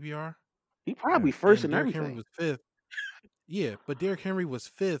in PPR? He probably first in Derrick everything. Henry was 5th. Yeah, but Derrick Henry was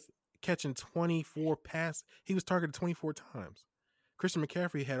 5th catching 24 pass. He was targeted 24 times. Christian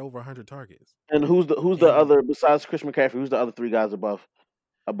McCaffrey had over 100 targets. And who's the And other besides Christian McCaffrey? Who's the other three guys above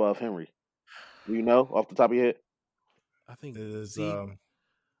Henry? Do you know off the top of your head? I think It is Zeke,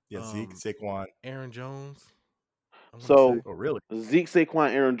 Zeke, Saquon. Aaron Jones. I wanna So say. Oh, really? Zeke,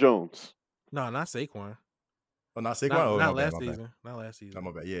 Saquon, Aaron Jones. No, not Saquon. Oh, not Saquon. Not, oh, not my bad, last my bad. season. Not last season. No,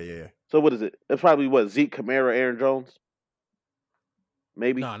 my bad. Yeah. So what is it? It's probably what Zeke, Kamara, Aaron Jones.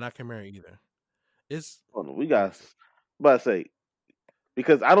 Maybe. No, not Kamara either. It's Hold on, we got. But I say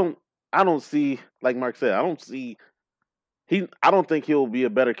because I don't see, like Mark said, I don't think he'll be a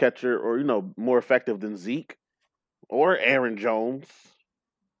better catcher or more effective than Zeke or Aaron Jones.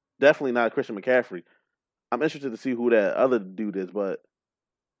 Definitely not Christian McCaffrey. I'm interested to see who that other dude is, but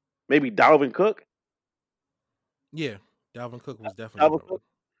maybe Dalvin Cook. yeah. Dalvin Cook was definitely Dalvin one of them.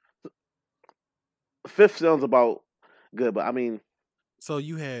 Cook? Fifth sounds about good, but I mean, So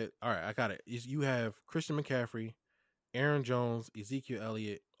you had all right. I got it. You have Christian McCaffrey, Aaron Jones, Ezekiel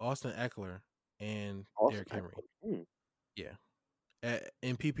Elliott, Austin Eckler, and Austin Derrick Henry. Eckler. Yeah,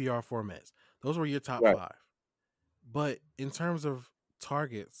 in PPR formats. Those were your top Right. 5. But in terms of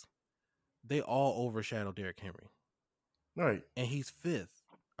targets, they all overshadow Derrick Henry, Right. and he's 5th.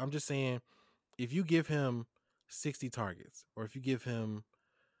 I'm just saying, if you give him 60 targets, or if you give him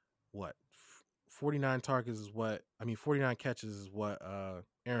 49 targets is what 49 catches is what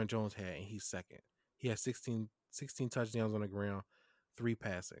Aaron Jones had, and he's 2nd. He has 16 touchdowns on the ground, 3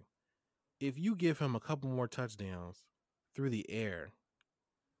 passing. If you give him a couple more touchdowns through the air,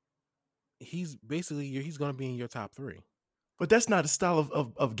 he's going to be in your top 3. But that's not a style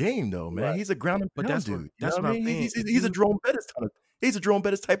of game, though, man. Right. He's a ground and But pound that's dude. what- You that's know what I I'm mean? saying. He's a Jerome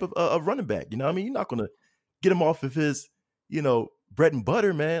Bettis type of running back. You know what I mean? You're not gonna get him off of his bread and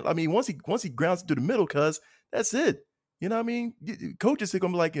butter, man. I mean, once he grounds through the middle, cuz that's it. You know what I mean? Coaches are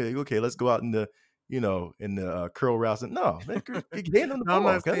gonna be like, hey, okay, let's go out in the curl routes. And no, man, hand him the No,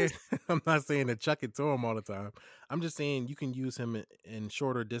 ball, cuz. I'm not saying to chuck it to him all the time. I'm just saying you can use him in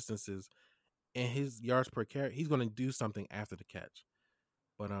shorter distances, and his yards per carry, he's going to do something after the catch.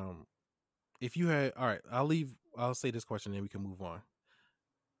 But if you had, all right, I'll say this question, and we can move on.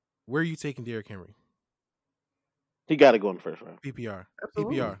 Where are you taking Derrick Henry? he got to go in the first round. PPR.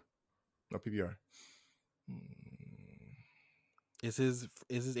 Absolutely. PPR. No PPR. Is his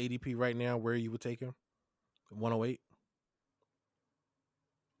ADP right now where you would take him? 108?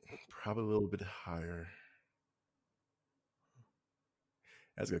 Probably a little bit higher.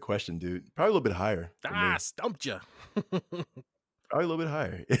 That's a good question, dude. Probably a little bit higher. for me. Stumped you. Probably a little bit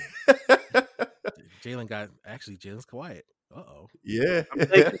higher. Jalen's quiet. Uh-oh. Yeah.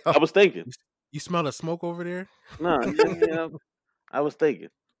 I was thinking. You smell the smoke over there? No, I was thinking.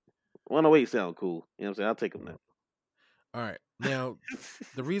 108 sound cool. You know what I'm saying? I'll take him now. All right. Now,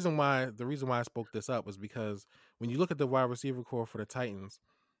 the reason why I spoke this up was because when you look at the wide receiver core for the Titans,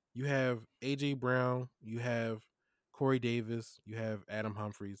 you have AJ Brown, you have Corey Davis, you have Adam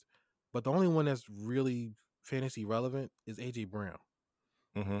Humphries, but the only one that's really fantasy relevant is AJ Brown.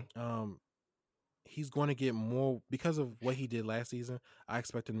 Mm-hmm. He's going to get more because of what he did last season. I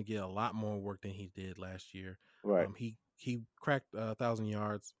expect him to get a lot more work than he did last year. Right. He cracked 1,000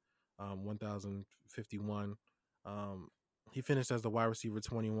 yards, 1,051. He finished as the wide receiver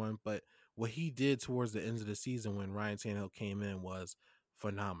 21, but what he did towards the end of the season when Ryan Tannehill came in was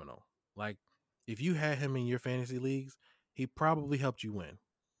phenomenal. Like, if you had him in your fantasy leagues, he probably helped you win.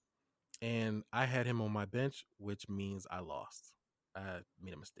 And I had him on my bench, which means I lost. I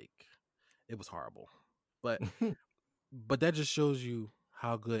made a mistake. It was horrible. But that just shows you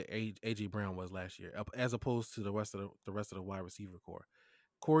how good AJ Brown was last year, as opposed to the rest of the wide receiver core.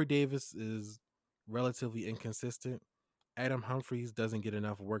 Corey Davis is relatively inconsistent. Adam Humphries doesn't get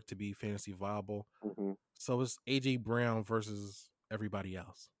enough work to be fantasy viable. Mm-hmm. So it's AJ Brown versus everybody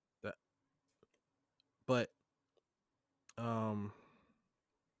else. But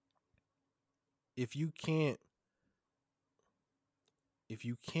if you can't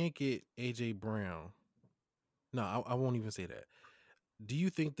get AJ Brown, no, I won't even say that. Do you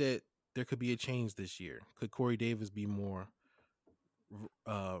think that there could be a change this year? Could Corey Davis be more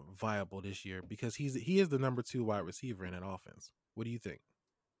viable this year? Because he is the number 2 wide receiver in that offense. What do you think?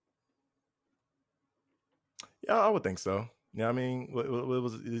 Yeah, I would think so. Yeah, I mean, what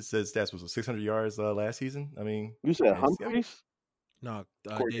was it? Says stats was 600 yards last season. I mean, You said Humphries? No,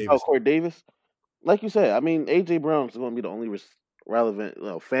 Corey Davis. Oh, Corey Davis. Like you said, I mean, AJ Brown's going to be the only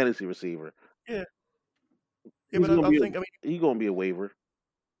relevant fantasy receiver. Yeah, He's but gonna I be think he's going to be a waiver.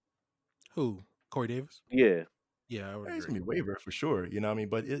 Who? Corey Davis? Yeah. Yeah, I would he's agree. gonna be waiver for sure. You know what I mean?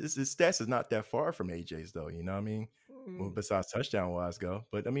 But his stats is not that far from AJ's though. You know what I mean? besides touchdown wise go.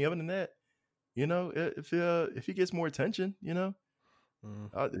 But I mean, other than that, if he gets more attention,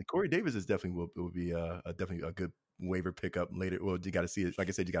 Corey Davis is definitely will be definitely a good waiver pickup later. Well, you got to see it. Like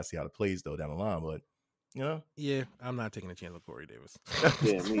I said, you got to see how it plays though down the line. But yeah, I'm not taking a chance with Corey Davis.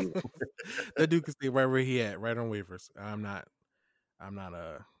 Yeah, me either. That dude can stay right where he at, right on waivers. I'm not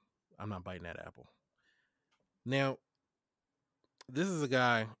biting that apple. Now, this is a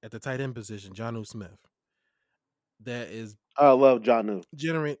guy at the tight end position, Jonnu Smith, that is I love Jonnu.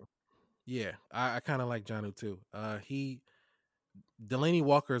 generate. Yeah, I kind of like Jonnu too. Delaney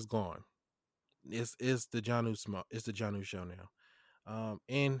Walker is gone. It's the Jonnu show now.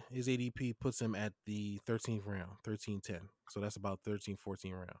 And his ADP puts him at the 13th round, 13-10. So that's about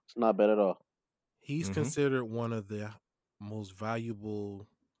 13-14 round. It's not bad at all. He's considered one of the most valuable.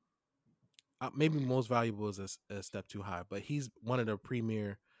 Maybe most valuable is a step too high, but he's one of the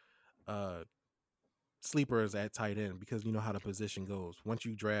premier sleepers at tight end because you know how the position goes. Once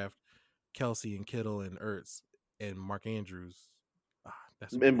you draft Kelsey and Kittle and Ertz and Mark Andrews,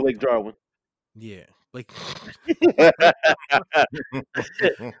 that's And Blake Jarwin. Yeah, Blake.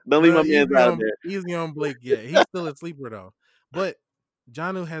 Don't leave my man out there. Easy on Blake. Yeah, he's still a sleeper though. But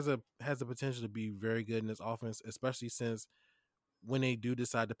Jonnu has the potential to be very good in this offense, especially since when they do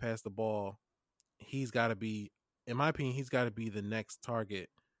decide to pass the ball, he's got to be, in my opinion, he's got to be the next target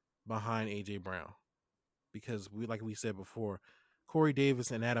behind AJ Brown, because like we said before, Corey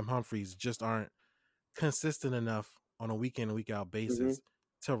Davis and Adam Humphries just aren't consistent enough on a week in and week out basis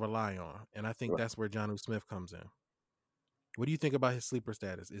to rely on, and I think that's where Jonnu Smith comes in. What do you think about his sleeper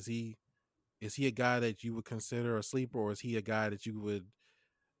status? Is he a guy that you would consider a sleeper, or is he a guy that you would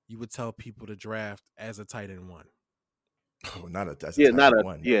tell people to draft as a tight end one? Oh, not a tight end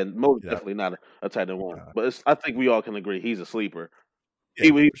one. Yeah, most definitely not a tight end one. But I think we all can agree he's a sleeper. Yeah,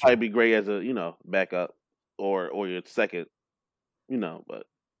 he would probably be great as a backup or your second,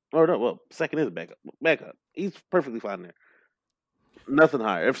 second is backup. Backup. He's perfectly fine there. Nothing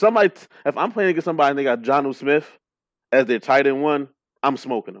higher. If I'm playing against somebody and they got Jonnu Smith as their tight end one, I'm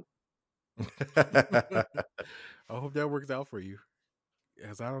smoking them. I hope that works out for you.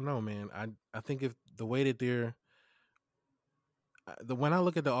 As I don't know, man. I think if the way that they're when I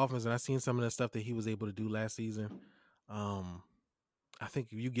look at the offense and I've seen some of the stuff that he was able to do last season, I think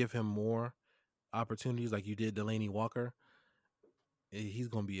if you give him more opportunities like you did Delaney Walker, he's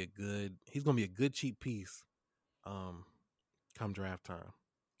gonna be a good cheap piece come draft time.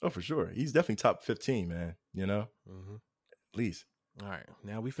 Oh, for sure. He's definitely top 15, man. At least. All right.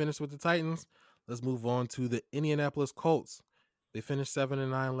 Now we finished with the Titans. Let's move on to the Indianapolis Colts. They finished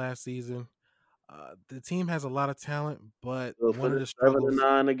 7-9 last season. The team has a lot of talent, but one of the struggles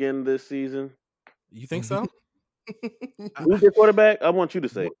 7-9 again this season. You think so? Who's your quarterback? I want you to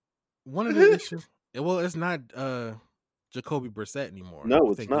say. One of the issues. Well, it's not Jacoby Brissett anymore.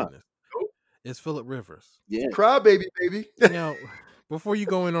 No, it's not. Goodness. It's Phillip Rivers. Yeah, cry baby. Now, before you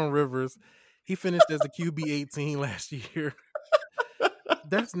go in on Rivers, he finished as a QB 18 last year.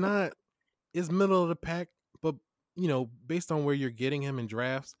 That's not. It's middle of the pack, but based on where you're getting him in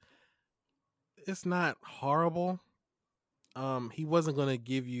drafts, it's not horrible. He wasn't going to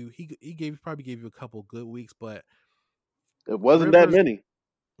give you. He probably gave you a couple good weeks, but it wasn't Rivers, that many.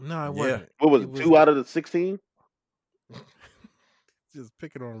 No, it wasn't. What was it? 2 out of the 16? Just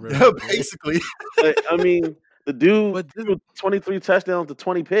picking on Rivers. Basically. I mean, the dude threw 23 touchdowns to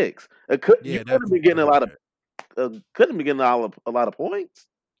 20 picks. You couldn't be getting a lot of points.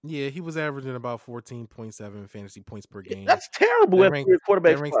 Yeah, he was averaging about 14.7 fantasy points per game. That's terrible. That your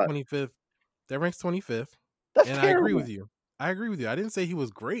quarterback ranks 25th. That ranks 25th. That's and terrible. I agree with you. I didn't say he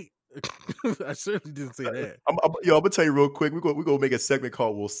was great. I certainly didn't say that. I'm gonna tell you real quick. We're gonna make a segment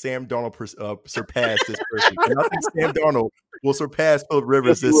called "Will Sam Darnold surpass this person?" And I think Sam Darnold will surpass Phillip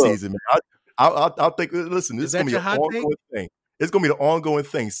Rivers this season. I'll think. Listen, this is gonna be an ongoing thing. It's gonna be an ongoing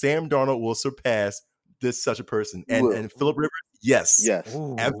thing. Sam Darnold will surpass such a person, and Phillip Rivers. Yes.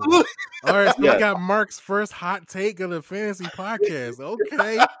 Ooh. Absolutely. All right, so we got Mark's first hot take of the fantasy podcast.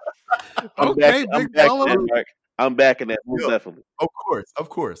 Okay. Big fella. I'm backing that most definitely. Of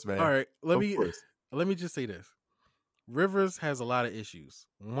course, man. All right, let me just say this. Rivers has a lot of issues.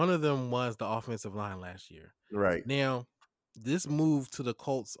 One of them was the offensive line last year. Right. Now, this move to the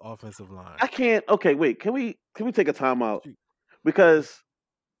Colts offensive line. I can't. Okay, wait. Can we take a timeout? Because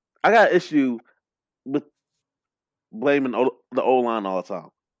I got an issue with blaming the O-line all the time.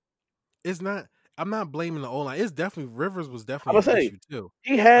 It's not. I'm not blaming the O-line. It's definitely Rivers was definitely an issue too.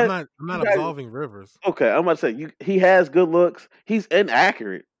 I'm not absolving Rivers. Okay, I'm about to say he has good looks. He's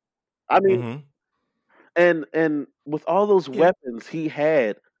inaccurate. I mean, and with all those weapons he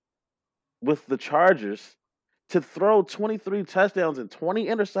had with the Chargers, to throw 23 touchdowns and 20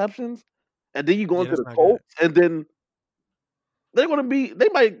 interceptions, and then you go into that's the not Colts, and then they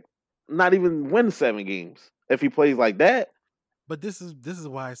might not even win 7 games if he plays like that. But this is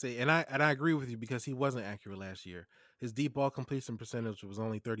why I say, and I agree with you because he wasn't accurate last year. His deep ball completion percentage was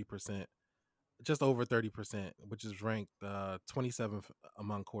only 30%, just over 30%, which is ranked 27th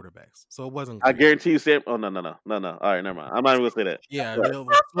among quarterbacks. So it wasn't I great. guarantee you, Sam. Oh no. All right, never mind. I'm not even gonna say that. Yeah, slow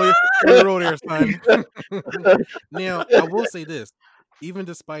your roll there, son. Now, I will say this: even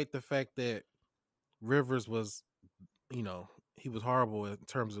despite the fact that Rivers was, he was horrible in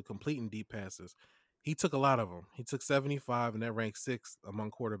terms of completing deep passes, he took a lot of them. He took 75, and that ranked 6th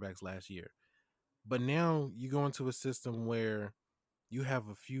among quarterbacks last year. But now you go into a system where you have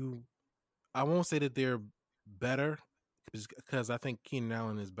a few. I won't say that they're better because I think Keenan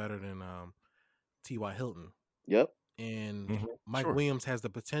Allen is better than T.Y. Hilton. Yep. And Mike Williams has the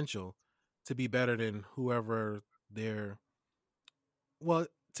potential to be better than whoever their. Well,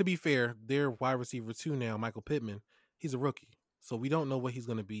 to be fair, their wide receiver 2 now, Michael Pittman, he's a rookie, so we don't know what he's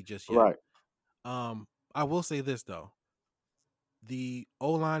going to be just yet. Right. I will say this though: the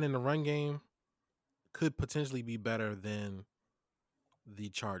O-line in the run game could potentially be better than the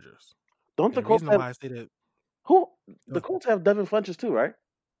Chargers. Don't the And the Colts reason have why I say that? who? The Colts have Devin Funchess too, right?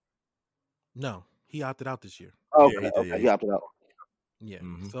 No, he opted out this year. Oh, Yeah, okay, he did, he opted out. Yeah.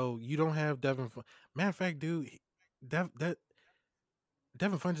 Mhm. So you don't have Devin. Matter of fact, dude, Devin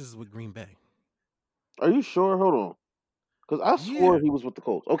Funchess is with Green Bay. Are you sure? Hold on, because I swore Yeah. he was with the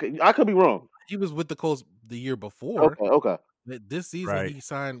Colts. Okay, I could be wrong. He was with the Colts the year before. Okay. But this season Right. he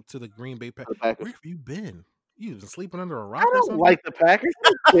signed to the Green Bay Packers. The Packers. Where have you been? You been sleeping under a rock I or don't something? like the Packers.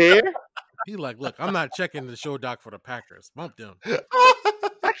 I don't care. He's like, look, I'm not checking the show doc for the Packers. Bump them.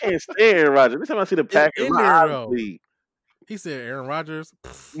 I can't stand Aaron Rodgers. Every time I see the Packers, in my there, eyes though. bleed. He said Aaron Rodgers.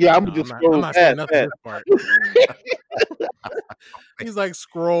 Yeah, I'm No, just I'm not saying nothing scrolling this part. He's like,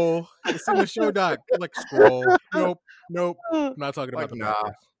 scroll. It's in the show doc. He's like, scroll. Nope. I'm not talking about the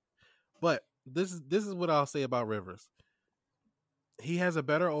Packers. But this is what I'll say about Rivers. He has a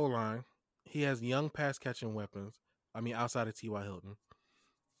better O-line. He has young pass catching weapons. I mean, outside of T.Y. Hilton.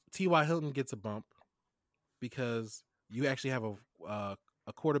 T.Y. Hilton gets a bump because you actually have a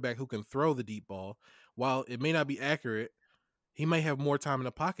quarterback who can throw the deep ball. While it may not be accurate, he may have more time in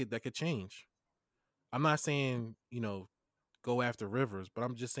the pocket that could change. I'm not saying, go after Rivers, but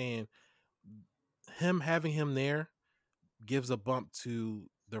I'm just saying having him there gives a bump to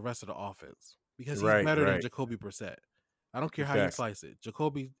the rest of the offense because he's better than Jacoby Brissett. I don't care how you slice it.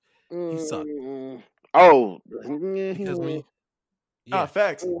 Jacoby, he sucked. Oh, Because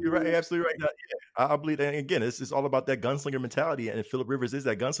facts. You're right. Absolutely right. I believe that. And again, it's all about that gunslinger mentality, and Phillip Rivers is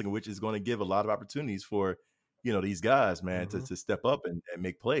that gunslinger, which is going to give a lot of opportunities for these guys, man, to step up and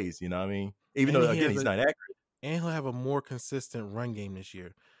make plays. You know what I mean? Even though again he's not accurate, and he'll have a more consistent run game this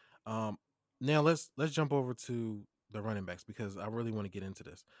year. Now let's jump over to the running backs because I really want to get into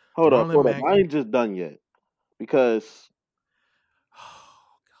this. Hold up. I ain't just done yet because. Oh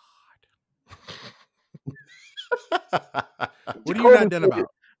God. What are you not done about?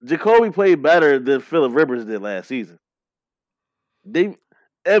 Jacoby played better than Phillip Rivers did last season.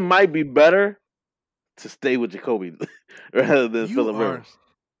 It might be better to stay with Jacoby rather than Phillip Rivers.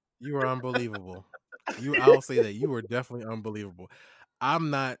 You are unbelievable. I'll say that you are definitely unbelievable. I'm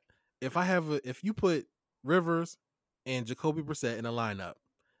not. If you put Rivers and Jacoby Brissett in a lineup,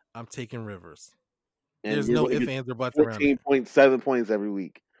 I'm taking Rivers. And there's no ifs, ands, or buts around it. 14.7 points every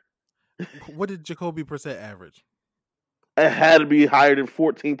week. What did Jacoby Brissett average? It had to be higher than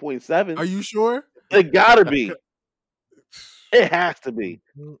 14.7. Are you sure? It gotta be. It has to be.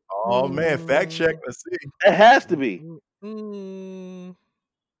 Oh man, fact check. Let's see. It has to be. No,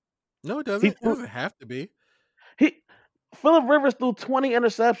 it doesn't. It doesn't have to be. Phillip Rivers threw 20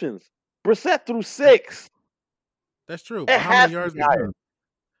 interceptions. Brissett threw 6. That's true. It How many yards?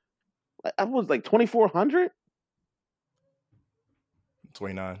 I was like 2,400.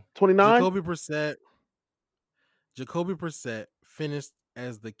 29. Jacoby Brissett finished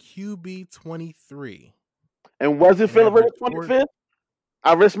as the QB 23. And was it Phillip Rivers 25th?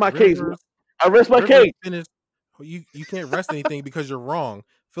 I rest my case. Finished, you can't rest anything because you're wrong.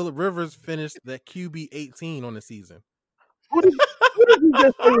 Phillip Rivers finished that QB 18 on the season. Who did you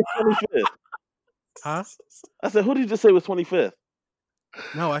just say was 25th? Huh? I said, who did you just say was 25th?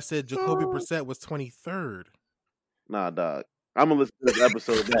 No, I said Jacoby Brissett was 23rd. Nah, dog. I'm going to listen to this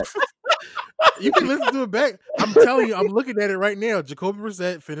episode back. You can listen to it back. I'm telling you, I'm looking at it right now. Jacoby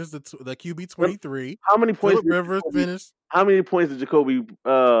Brissett finished the QB 23. How many points? Phillip Rivers finished. How many points did Jacoby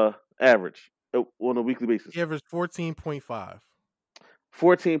average on a weekly basis? He averaged 14.5.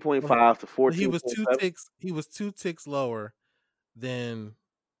 14.5 to But he 14.7. was 2 ticks. He was 2 ticks lower than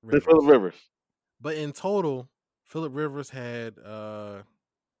The Phillip Rivers. But in total, Phillip Rivers had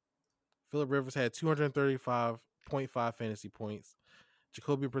 235.5 fantasy points.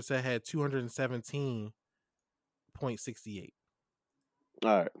 Jacoby Brissett had 217.68.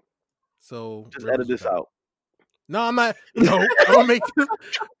 All right. So Just Rivers edit this got it. out. No, I'm not. No, I'm gonna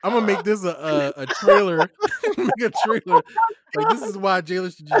make this a trailer. Make a trailer. Like, this is why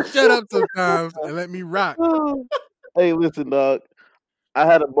Jalen should just shut up sometimes and let me rock. Hey, listen, dog. I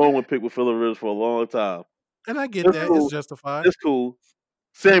had a bone with pick with Phillip Rivers for a long time. And I get It's that. cool. It's justified. It's cool.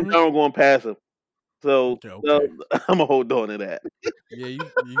 Sam Mhm. Darnold going past him. So Okay. I'm gonna hold on to that. Yeah, you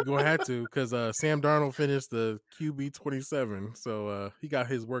gonna have to, because Sam Darnold finished the QB 27, so he got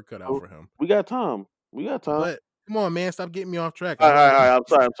his work cut out for him. We got time. But come on, man, stop getting me off track. All right. I'm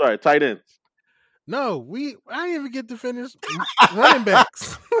sorry. Tight ends. No, I didn't even get to finish running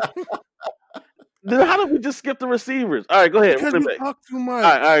backs. Then how did we just skip the receivers? All right, go ahead. Because Running you back. talk too much.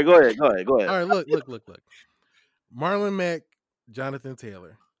 All right, go ahead. All right, look. Marlon Mack, Jonathan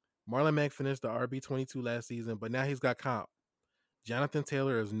Taylor. Marlon Mack finished the RB22 last season, but now he's got comp. Jonathan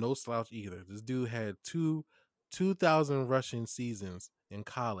Taylor is no slouch either. This dude had 2,000 rushing seasons in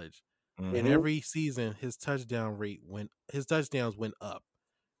college. And every season his touchdowns went up.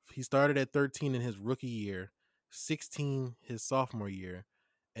 He started at 13 in his rookie year, 16 his sophomore year,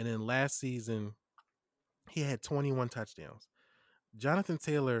 and then last season he had 21 touchdowns. Jonathan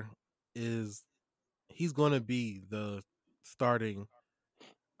Taylor he's going to be the starting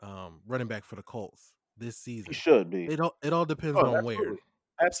running back for the Colts this season. He should be. It all depends on absolutely. where.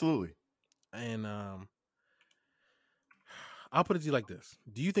 Absolutely. And I'll put it to you like this: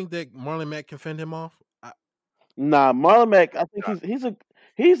 do you think that Marlon Mack can fend him off? Nah, Marlon Mack. I think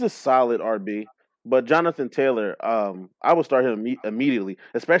he's a solid RB. But Jonathan Taylor, I would start him immediately,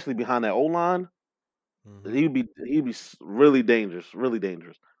 especially behind that O line. Mhm. He'd be really dangerous.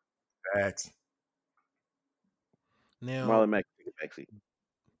 Facts. Now, Marlon Mack take a backseat.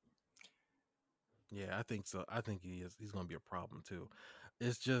 yeah, I think so. I think he is. He's going to be a problem too.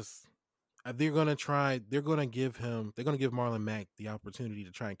 It's just they're going to give Marlon Mack the opportunity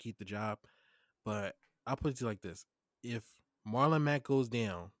to try and keep the job. But I'll put it to you like this: if Marlon Mack goes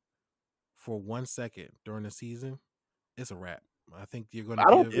down for 1 second during the season, it's a wrap. I think you're going to.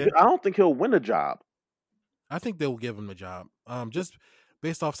 I don't think he'll win a job. I think they'll give him the job. Just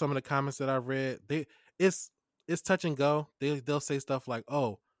based off some of the comments that I've read, it's touch and go. They'll say stuff like,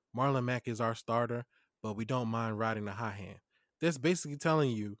 "Oh, Marlon Mack is our starter, but we don't mind riding the hot hand." That's basically telling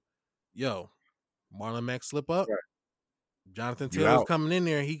you, "Yo, Marlon Mack slip up, Right. Jonathan You Taylor's out. coming in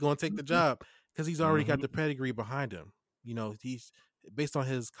there, and he's gonna take the job because he's already got the pedigree behind him. You know, he's based on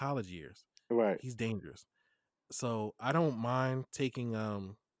his college years. Right. He's dangerous. So I don't mind taking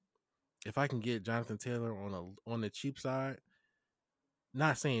if I can get Jonathan Taylor on the cheap side.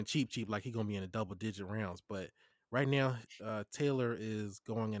 Not saying cheap like he's gonna be in a double digit rounds, but right now Taylor is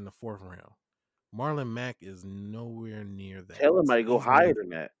going in the 4th round. Marlon Mack is nowhere near that. Taylor might go higher than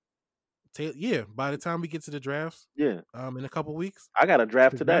that. Yeah, by the time we get to the drafts, Yeah. in a couple weeks, I got a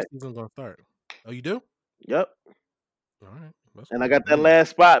draft the today. draft season's gonna start. Oh, you do? Yep. All right. And I got that last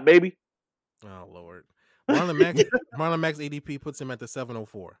spot, baby. Oh Lord, Marlon Mack's ADP puts him at the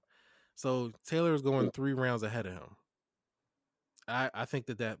 704. So Taylor is going 3 rounds ahead of him. I think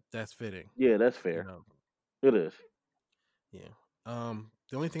that's fitting. Yeah, that's fair. It is. Yeah.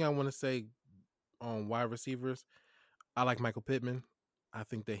 The only thing I want to say on wide receivers, I like Michael Pittman. I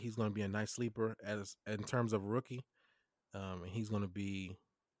think that he's going to be a nice sleeper in terms of rookie. He's going to be.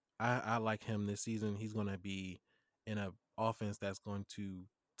 I like him this season. He's going to be in an offense that's going to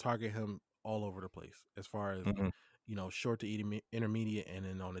target him all over the place, as far as short to intermediate, and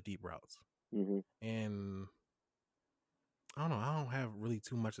then on the deep routes. And I don't know. I don't have really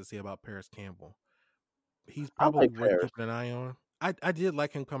too much to say about Paris Campbell. He's probably worth keeping an eye on. I did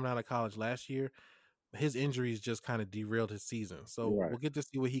like him coming out of college last year. His injuries just kind of derailed his season. So we'll get to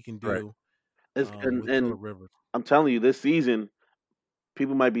see what he can do. With Phillip Rivers. I'm telling you, this season,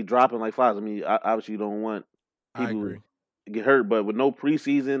 people might be dropping like flies. I mean, obviously you don't want people to get hurt, but with no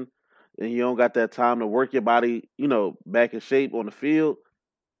preseason and you don't got that time to work your body, back in shape on the field,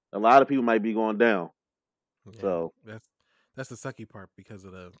 a lot of people might be going down. Yeah, so that's the sucky part because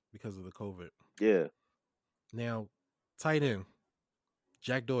of the COVID. Yeah. Now, tight end,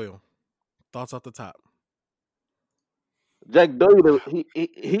 Jack Doyle. Thoughts off the top. Jack Doyle,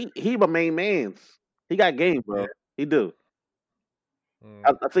 he my main man's. He got game, bro. Yeah. He do.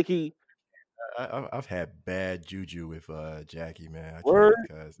 I think I've had bad juju with Jackie, man. I Word? can't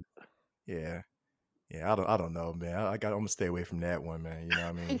because Yeah, I don't know, man. I'm gonna stay away from that one, man. You know what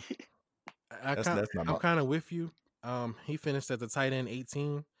I mean? That's not I'm my. kind of with you. He finished at the tight end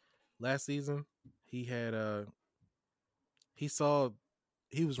 18 last season. He had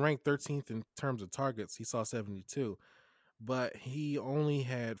he was ranked 13th in terms of targets. He saw 72, but he only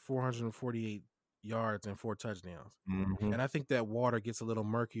had 448 yards and 4 touchdowns. Mhm. And I think that water gets a little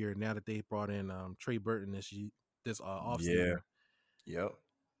murkier now that they brought in Trey Burton this offseason. Yeah. Yep.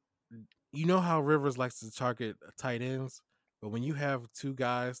 You know how Rivers likes to target tight ends, but when you have two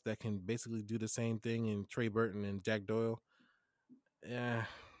guys that can basically do the same thing in Trey Burton and Jack Doyle, it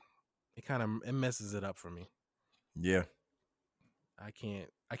it messes it up for me. Yeah. I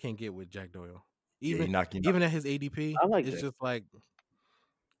can't get with Jack Doyle. Yeah, Even at his ADP, I like it's that. just like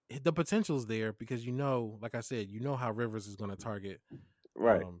the potential's there because like I said, how Rivers is going to target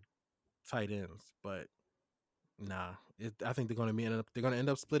Right. tight ends, but nah, I think they're going to end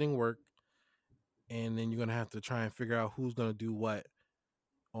up splitting work, and then you're going to have to try and figure out who's going to do what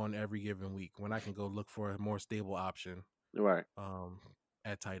on every given week when I can go look for a more stable option Right.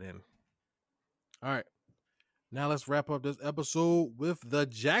 at tight end. All right. Now let's wrap up this episode with the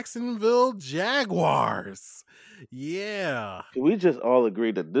Jacksonville Jaguars. Yeah. Can we just all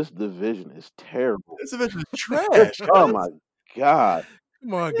agree that this division is terrible? This division is trash. Oh my God.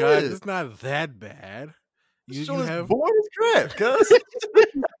 Come on, It guys. is. It's not that bad. You You have boring as crap, cuz.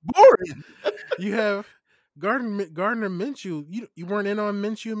 Boring. you have Gardner Minshew. You weren't in on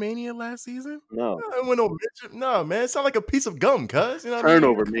Minshew Mania last season? No. I went on Mitchell. No, man, it sounded like a piece of gum, cuz. You know what I mean?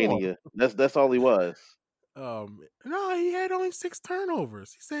 Turnover Come on. mania. That's all he was. No, he had only 6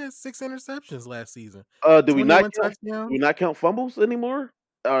 turnovers. He said 6 interceptions last season. Do we 21 not count, touchdowns. do we not count fumbles anymore?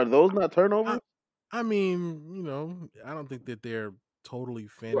 Are those not turnovers? I mean, I don't think that they're totally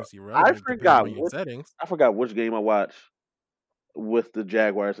fantasy I relevant depending forgot on your what settings. I forgot which game I watched with the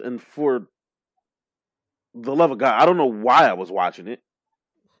Jaguars, and for the love of God, I don't know why I was watching it.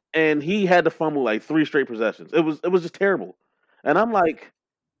 And he had to fumble like 3 straight possessions. It was just terrible. And I'm like,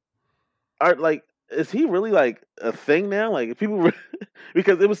 is he really like a thing now? Like, if people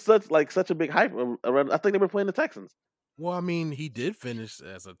because it was such a big hype around. I think they were playing the Texans. Well, I mean, he did finish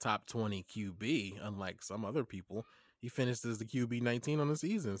as a top 20 QB, unlike some other people. He finished as the QB 19 on the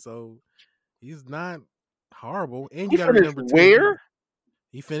season, so he's not horrible. And He you got to finished remember too, where?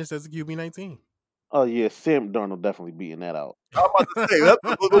 he finished as the QB 19. Oh yeah, Sam Darnold definitely beating that out. I'm about to say,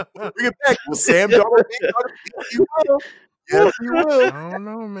 bring it back. Will Sam Darnold beat Carter? Yes, he will. Yes, he will. I don't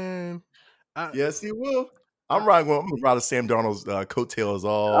know, man. Yes, he will. I'm gonna ride the Sam Darnold's coattails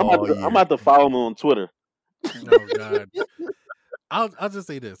all I'm about to follow him on Twitter. Oh God. I'll just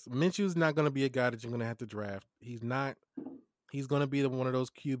say this: Minshew's not going to be a guy that you're going to have to draft. He's not. He's going to be one of those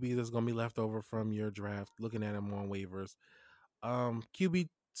QBs that's going to be left over from your draft. Looking at him on waivers, QB2,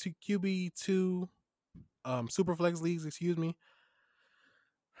 Superflex leagues. Excuse me.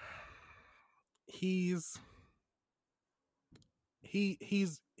 He's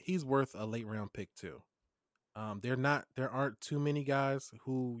worth a late round pick too. There aren't too many guys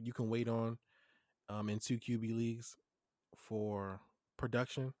who you can wait on in 2 QB leagues for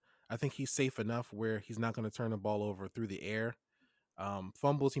production. I think he's safe enough where he's not going to turn the ball over through the air.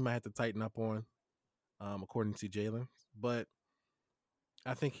 Fumbles he might have to tighten up on, according to Jalen. But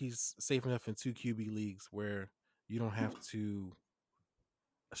I think he's safe enough in 2 QB leagues where you don't have to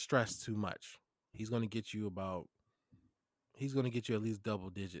stress too much. He's going to get you at least double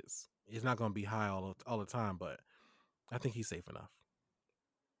digits. It's not going to be high all the time, but I think he's safe enough.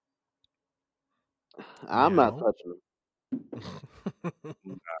 I'm not touching him.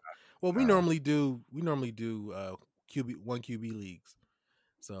 Well, we normally do QB 1 QB leagues,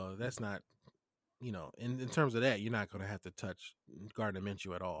 so that's not, in terms of that, you're not going to have to touch Gardner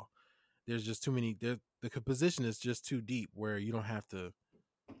Minshew at all. There's just too many. The position is just too deep where you don't have to,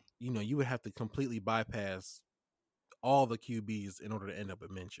 you would have to completely bypass all the QBs in order to end up at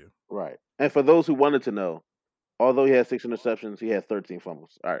Minshew. Right. And for those who wanted to know, although he had 6 interceptions, he had 13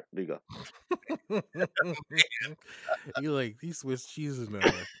 fumbles. All right, there you go. You like he Swiss cheeses now,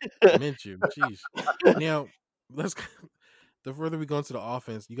 Minshew. Jeez. Now the further we go into the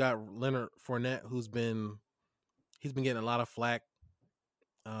offense, you got Leonard Fournette, he's been getting a lot of flack,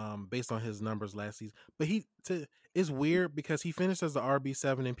 based on his numbers last season. But it's weird because he finished as the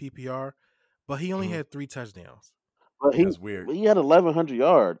RB7 in PPR, but he only had 3 touchdowns. But That's weird. He had 1,100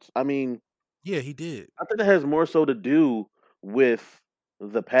 yards. I mean, yeah, he did. I think that has more so to do with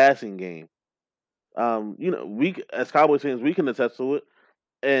the passing game. We as Cowboys fans, we can attest to it.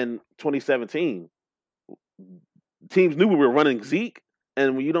 In 2017, teams knew we were running Zeke,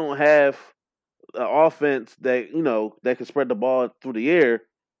 and when you don't have an offense that that can spread the ball through the air,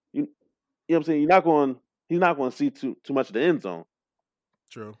 what I'm saying? He's not going to see too much of the end zone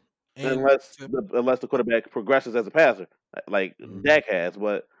True. unless the quarterback progresses as a passer, like Dak has.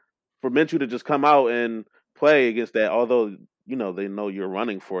 But for Minshew to just come out and play against that, although they know you're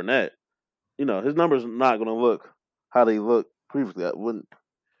running Fournette, his numbers are not going to look how they looked previously.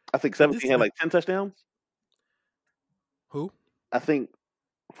 I think 17 had like 10 touchdowns. Who? I think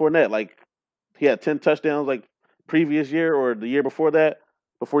Fournette, like he had 10 touchdowns like previous year or the year before that,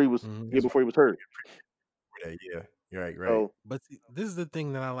 before he was hurt. Yeah, you're right. So, but see, this is the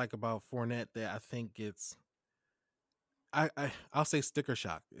thing that I like about Fournette that I think it's I'll say sticker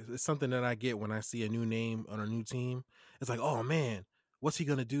shock. It's something that I get when I see a new name on a new team. It's like, oh man, what's he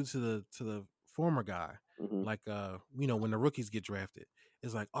gonna do to the former guy? Like when the rookies get drafted,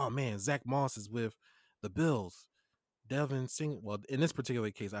 it's like, oh man, Zach Moss is with the Bills. Devin Sing. Well, in this particular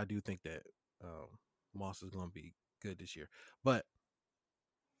case, I do think that Moss is going to be good this year, but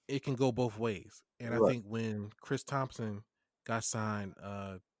it can go both ways. And I think when Chris Thompson got signed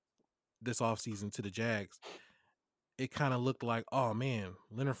this offseason to the Jags, it kind of looked like, oh man,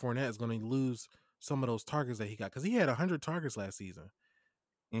 Leonard Fournette is going to lose some of those targets that he got because he had 100 targets last season.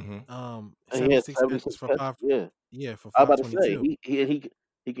 76 catches for 5. Yeah, for 522. I was about to say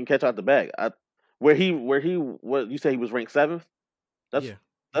he can catch out the bag. What you say he was ranked 7th? That's good,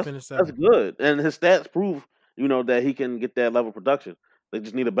 and his stats prove that he can get that level of production. They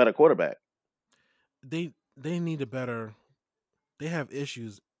just need a better quarterback. They need a better. They have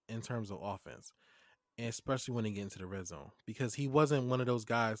issues in terms of offense, and especially when they get into the red zone, because he wasn't one of those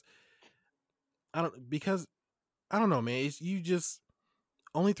guys. I don't know, man. It's you just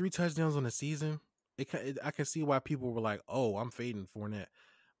only 3 touchdowns on the season. I can see why people were like, "Oh, I'm fading Fournette,"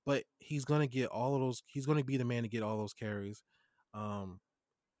 but he's gonna get all of those. He's gonna be the man to get all those carries.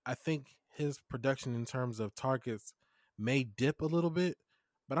 I think his production in terms of targets may dip a little bit,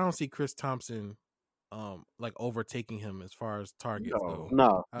 but I don't see Chris Thompson like overtaking him as far as targets go.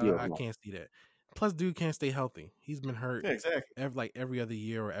 No, I can't see that. Plus, dude can't stay healthy. He's been hurt every other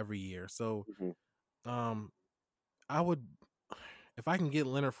year or every year. So, I would, if I can get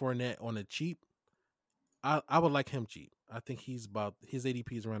Leonard Fournette on the cheap, I would like him cheap. I think his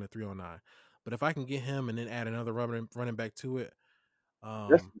ADP is around a 309. But if I can get him and then add another running back to it,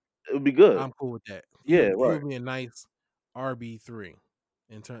 it would be good. I'm cool with that. He would be a nice RB3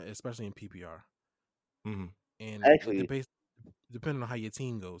 especially in PPR. And actually, depending on how your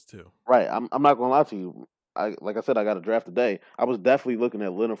team goes too. Right. I'm not gonna lie to you. Like I said, I got a draft today. I was definitely looking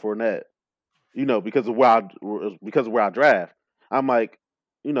at Leonard Fournette. Because of where I draft. I'm like,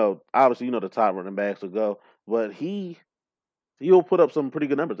 obviously, the top running backs will go, but he'll put up some pretty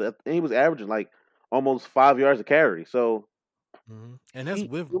good numbers. And he was averaging like almost 5 yards a carry. So, and that's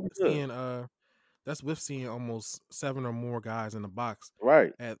with seeing almost 7 or more guys in the box,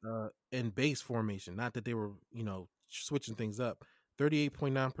 right? At in base formation. Not that they were switching things up.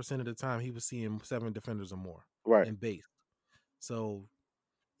 38.9% of the time he was seeing 7 defenders or more, right, in base. So,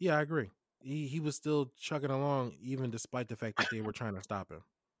 yeah, I agree. He was still chugging along, even despite the fact that they were trying to stop him.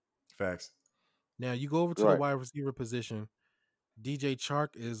 Facts. Now you go over to the wide receiver position. DJ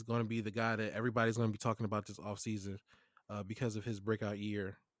Chark is going to be the guy that everybody's going to be talking about this offseason because of his breakout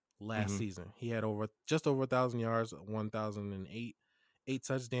year last season. He had just over 1,000 yards, 1,008, 8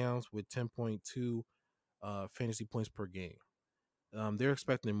 touchdowns with 10.2 fantasy points per game. They're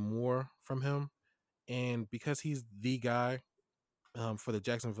expecting more from him, and because he's the guy for the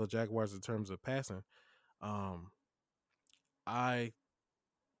Jacksonville Jaguars in terms of passing, I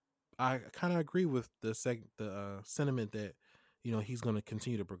kind of agree with the sentiment that he's going to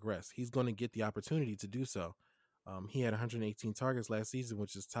continue to progress. He's going to get the opportunity to do so. He had 118 targets last season,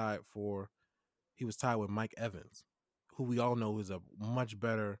 which is he was tied with Mike Evans, who we all know is a much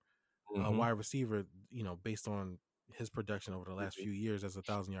better wide receiver, based on his production over the last few years as a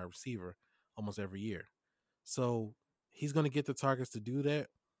 1,000-yard receiver almost every year. So he's going to get the targets to do that.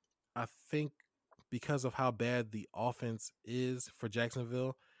 I think because of how bad the offense is for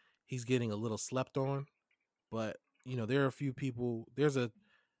Jacksonville, he's getting a little slept on. But, there are a few people. There's a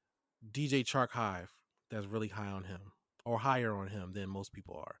DJ Chark hive that's really high on him, or higher on him than most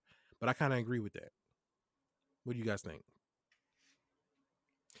people are. But I kind of agree with that. What do you guys think?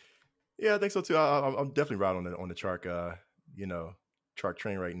 Yeah, I think so too. I'm definitely right on the Chark, Chark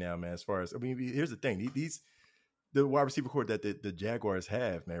train right now, man. As far as here's the thing: the wide receiver core that the Jaguars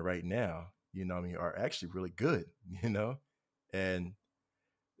have, man, right now, are actually really good, and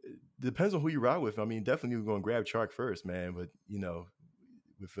it depends on who you ride with. Definitely we're going to grab Chark first, man. But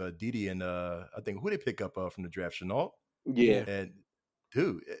with Dede and I think who they pick up from the draft, Shenault. Yeah, and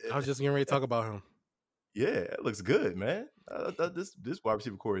dude, I was just getting ready to talk about him. Yeah, it looks good, man. This wide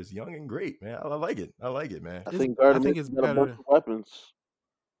receiver core is young and great, man. I like it. I like it, man. I think Gardner think it's Minshew got a better. bunch of weapons.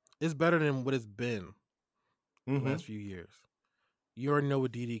 It's better than what it's been the Mhm. last few years. You already know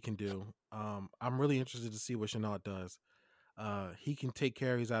what DD can do. I'm really interested to see what Shenault does. He can take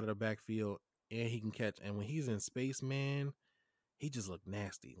carries out of the backfield and he can catch. And when he's in space, man, he just look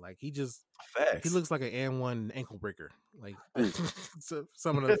nasty. Like he Facts. looks like an and-1 ankle breaker. Like so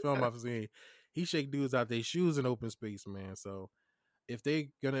some of the film I've seen, he shake dudes out their shoes in open space, man. So if they're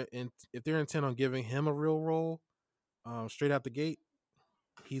intent on giving him a real role, straight out the gate,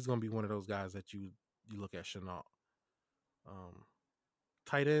 he's gonna be one of those guys that you look at Shenault.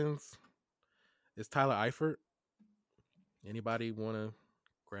 Tight ends is Tyler Eifert. Anybody want to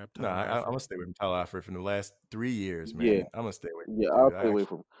grab No, Tyler I'm Eifert? gonna stay away from Tyler Eifert for the last 3 years, man. Yeah. I'm gonna stay away. Yeah, I'll stay away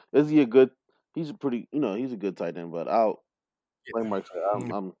from him. Is he a good? He's a pretty, he's a good tight end, but like Mark said,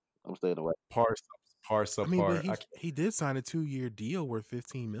 I'm staying away. Par I mean, subpar. but he did sign a 2-year deal worth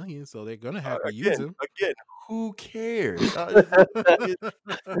 $15 million, so they're gonna have to use him. Again, who cares?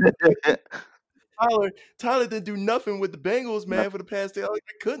 Tyler didn't do nothing with the Bengals, man, for the past day. Like,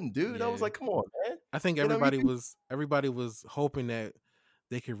 they couldn't, dude. I was Yeah. like, come on, man. I think You know, everybody was hoping that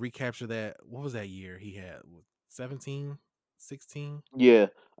they could recapture that. What was that year he had? 17, 16? Yeah,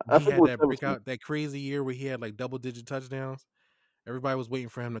 I He think it had was that 17. breakout, that crazy year where he had like double-digit touchdowns. Everybody was waiting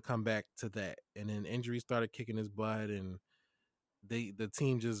for him to come back to that, and then injuries started kicking his butt, and the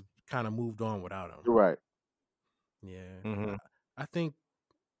team just kind of moved on without him. You're right. Yeah, Mhm. I think.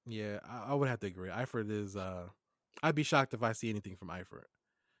 Yeah, I would have to agree. Eifert is. I'd be shocked if I see anything from Eifert.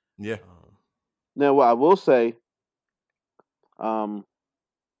 Yeah. Now, what I will say,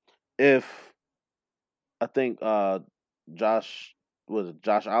 if I think Josh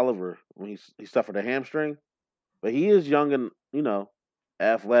Oliver when he suffered a hamstring, but he is young and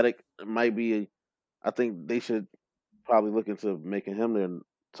athletic. It might be. I think they should probably look into making him their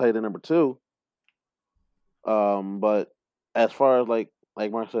tight end number 2. But as far as like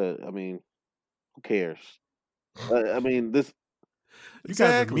Mark said, I mean, who cares? I mean, this. You guys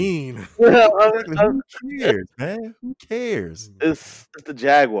are Exactly. mean. Exactly. Who cares, man? Who cares? It's the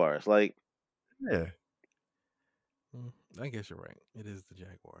Jaguars. Like, Yeah. I guess you're right. It is the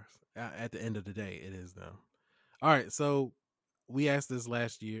Jaguars. At the end of the day, it is them. All right, so we asked this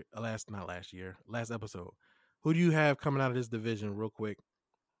last episode. Who do you have coming out of this division, real quick?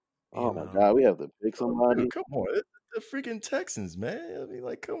 oh my God, we have to pick somebody. Dude, come on. It's the freaking Texans, man. I mean,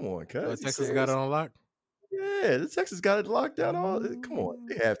 like, come on, cuz. You Texas got it serious? on lock. Yeah, the Texans got it locked down. Come on.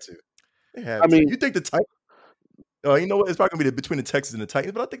 They have to. They have I to. mean- You think the Titans? Oh, you know what? It's probably gonna be between the Texans and the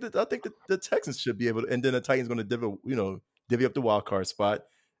Titans, but I think the Texans should be able to, and then the Titans gonna divvy up the wild card spot,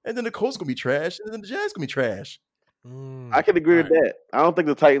 and then the Colts gonna be trash, and then the Jazz gonna be trash. I can agree All with that. I don't think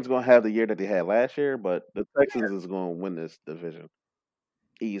the Titans going to have the year that they had last year, but the Texans is going to win this division.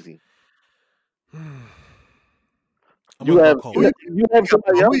 Easy. I'm You gonna have go Colts. you have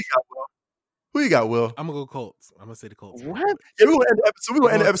somebody Who else? you got, Will? Who you got, Will? I'm gonna go Colts. I'm gonna say the Colts. What? Yeah, we're gonna end the episode. We're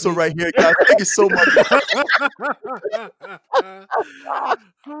gonna end the episode right here, guys. Thank you so much.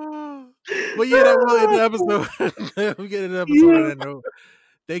 But yeah, that will end the episode. We get an episode on that note.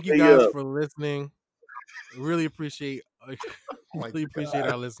 Thank you Hey, guys yo. for listening. Really appreciate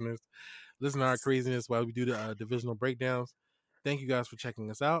our listeners. Listen to our craziness while we do the divisional breakdowns. Thank you guys for checking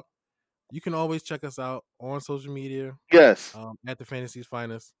us out. You can always check us out on social media Yes. at the Fantasy's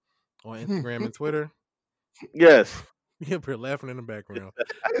Finest on Instagram and Twitter. Yes. Yeah, we're laughing in the background.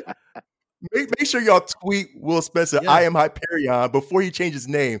 Make sure y'all tweet Will Spencer, Yeah. I am Hyperion, before he changes his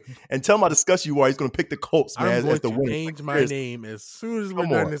name, and tell him how disgusted you are. He's gonna pick the Colts, man, I'm as going the to winner. change my Seriously. name as soon as we're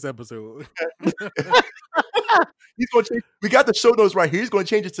Come done on. this episode. He's gonna change. We got the show notes right here. He's gonna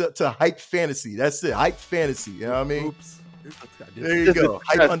change it to Hype Fantasy. That's it. Hype Fantasy. You know what I mean? Oops. There you go.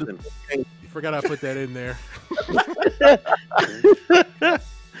 Hype under. Forgot I put that in there.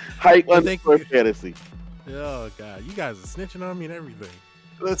 Hype Well, thank underscore you. fantasy. Oh God, you guys are snitching on me and everything.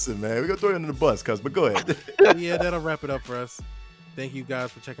 Listen, man, we're gonna throw you under the bus, but go ahead. But yeah, that'll wrap it up for us. Thank you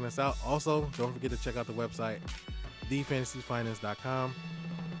guys for checking us out. Also, don't forget to check out the website, thefantasyfinance.com.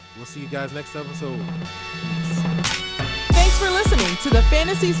 We'll see you guys next episode. Thanks for listening to the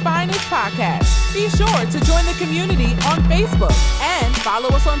Fantasy's Finest podcast. Be sure to join the community on Facebook and follow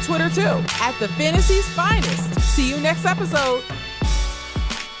us on Twitter too at the Fantasy's Finest. See you next episode.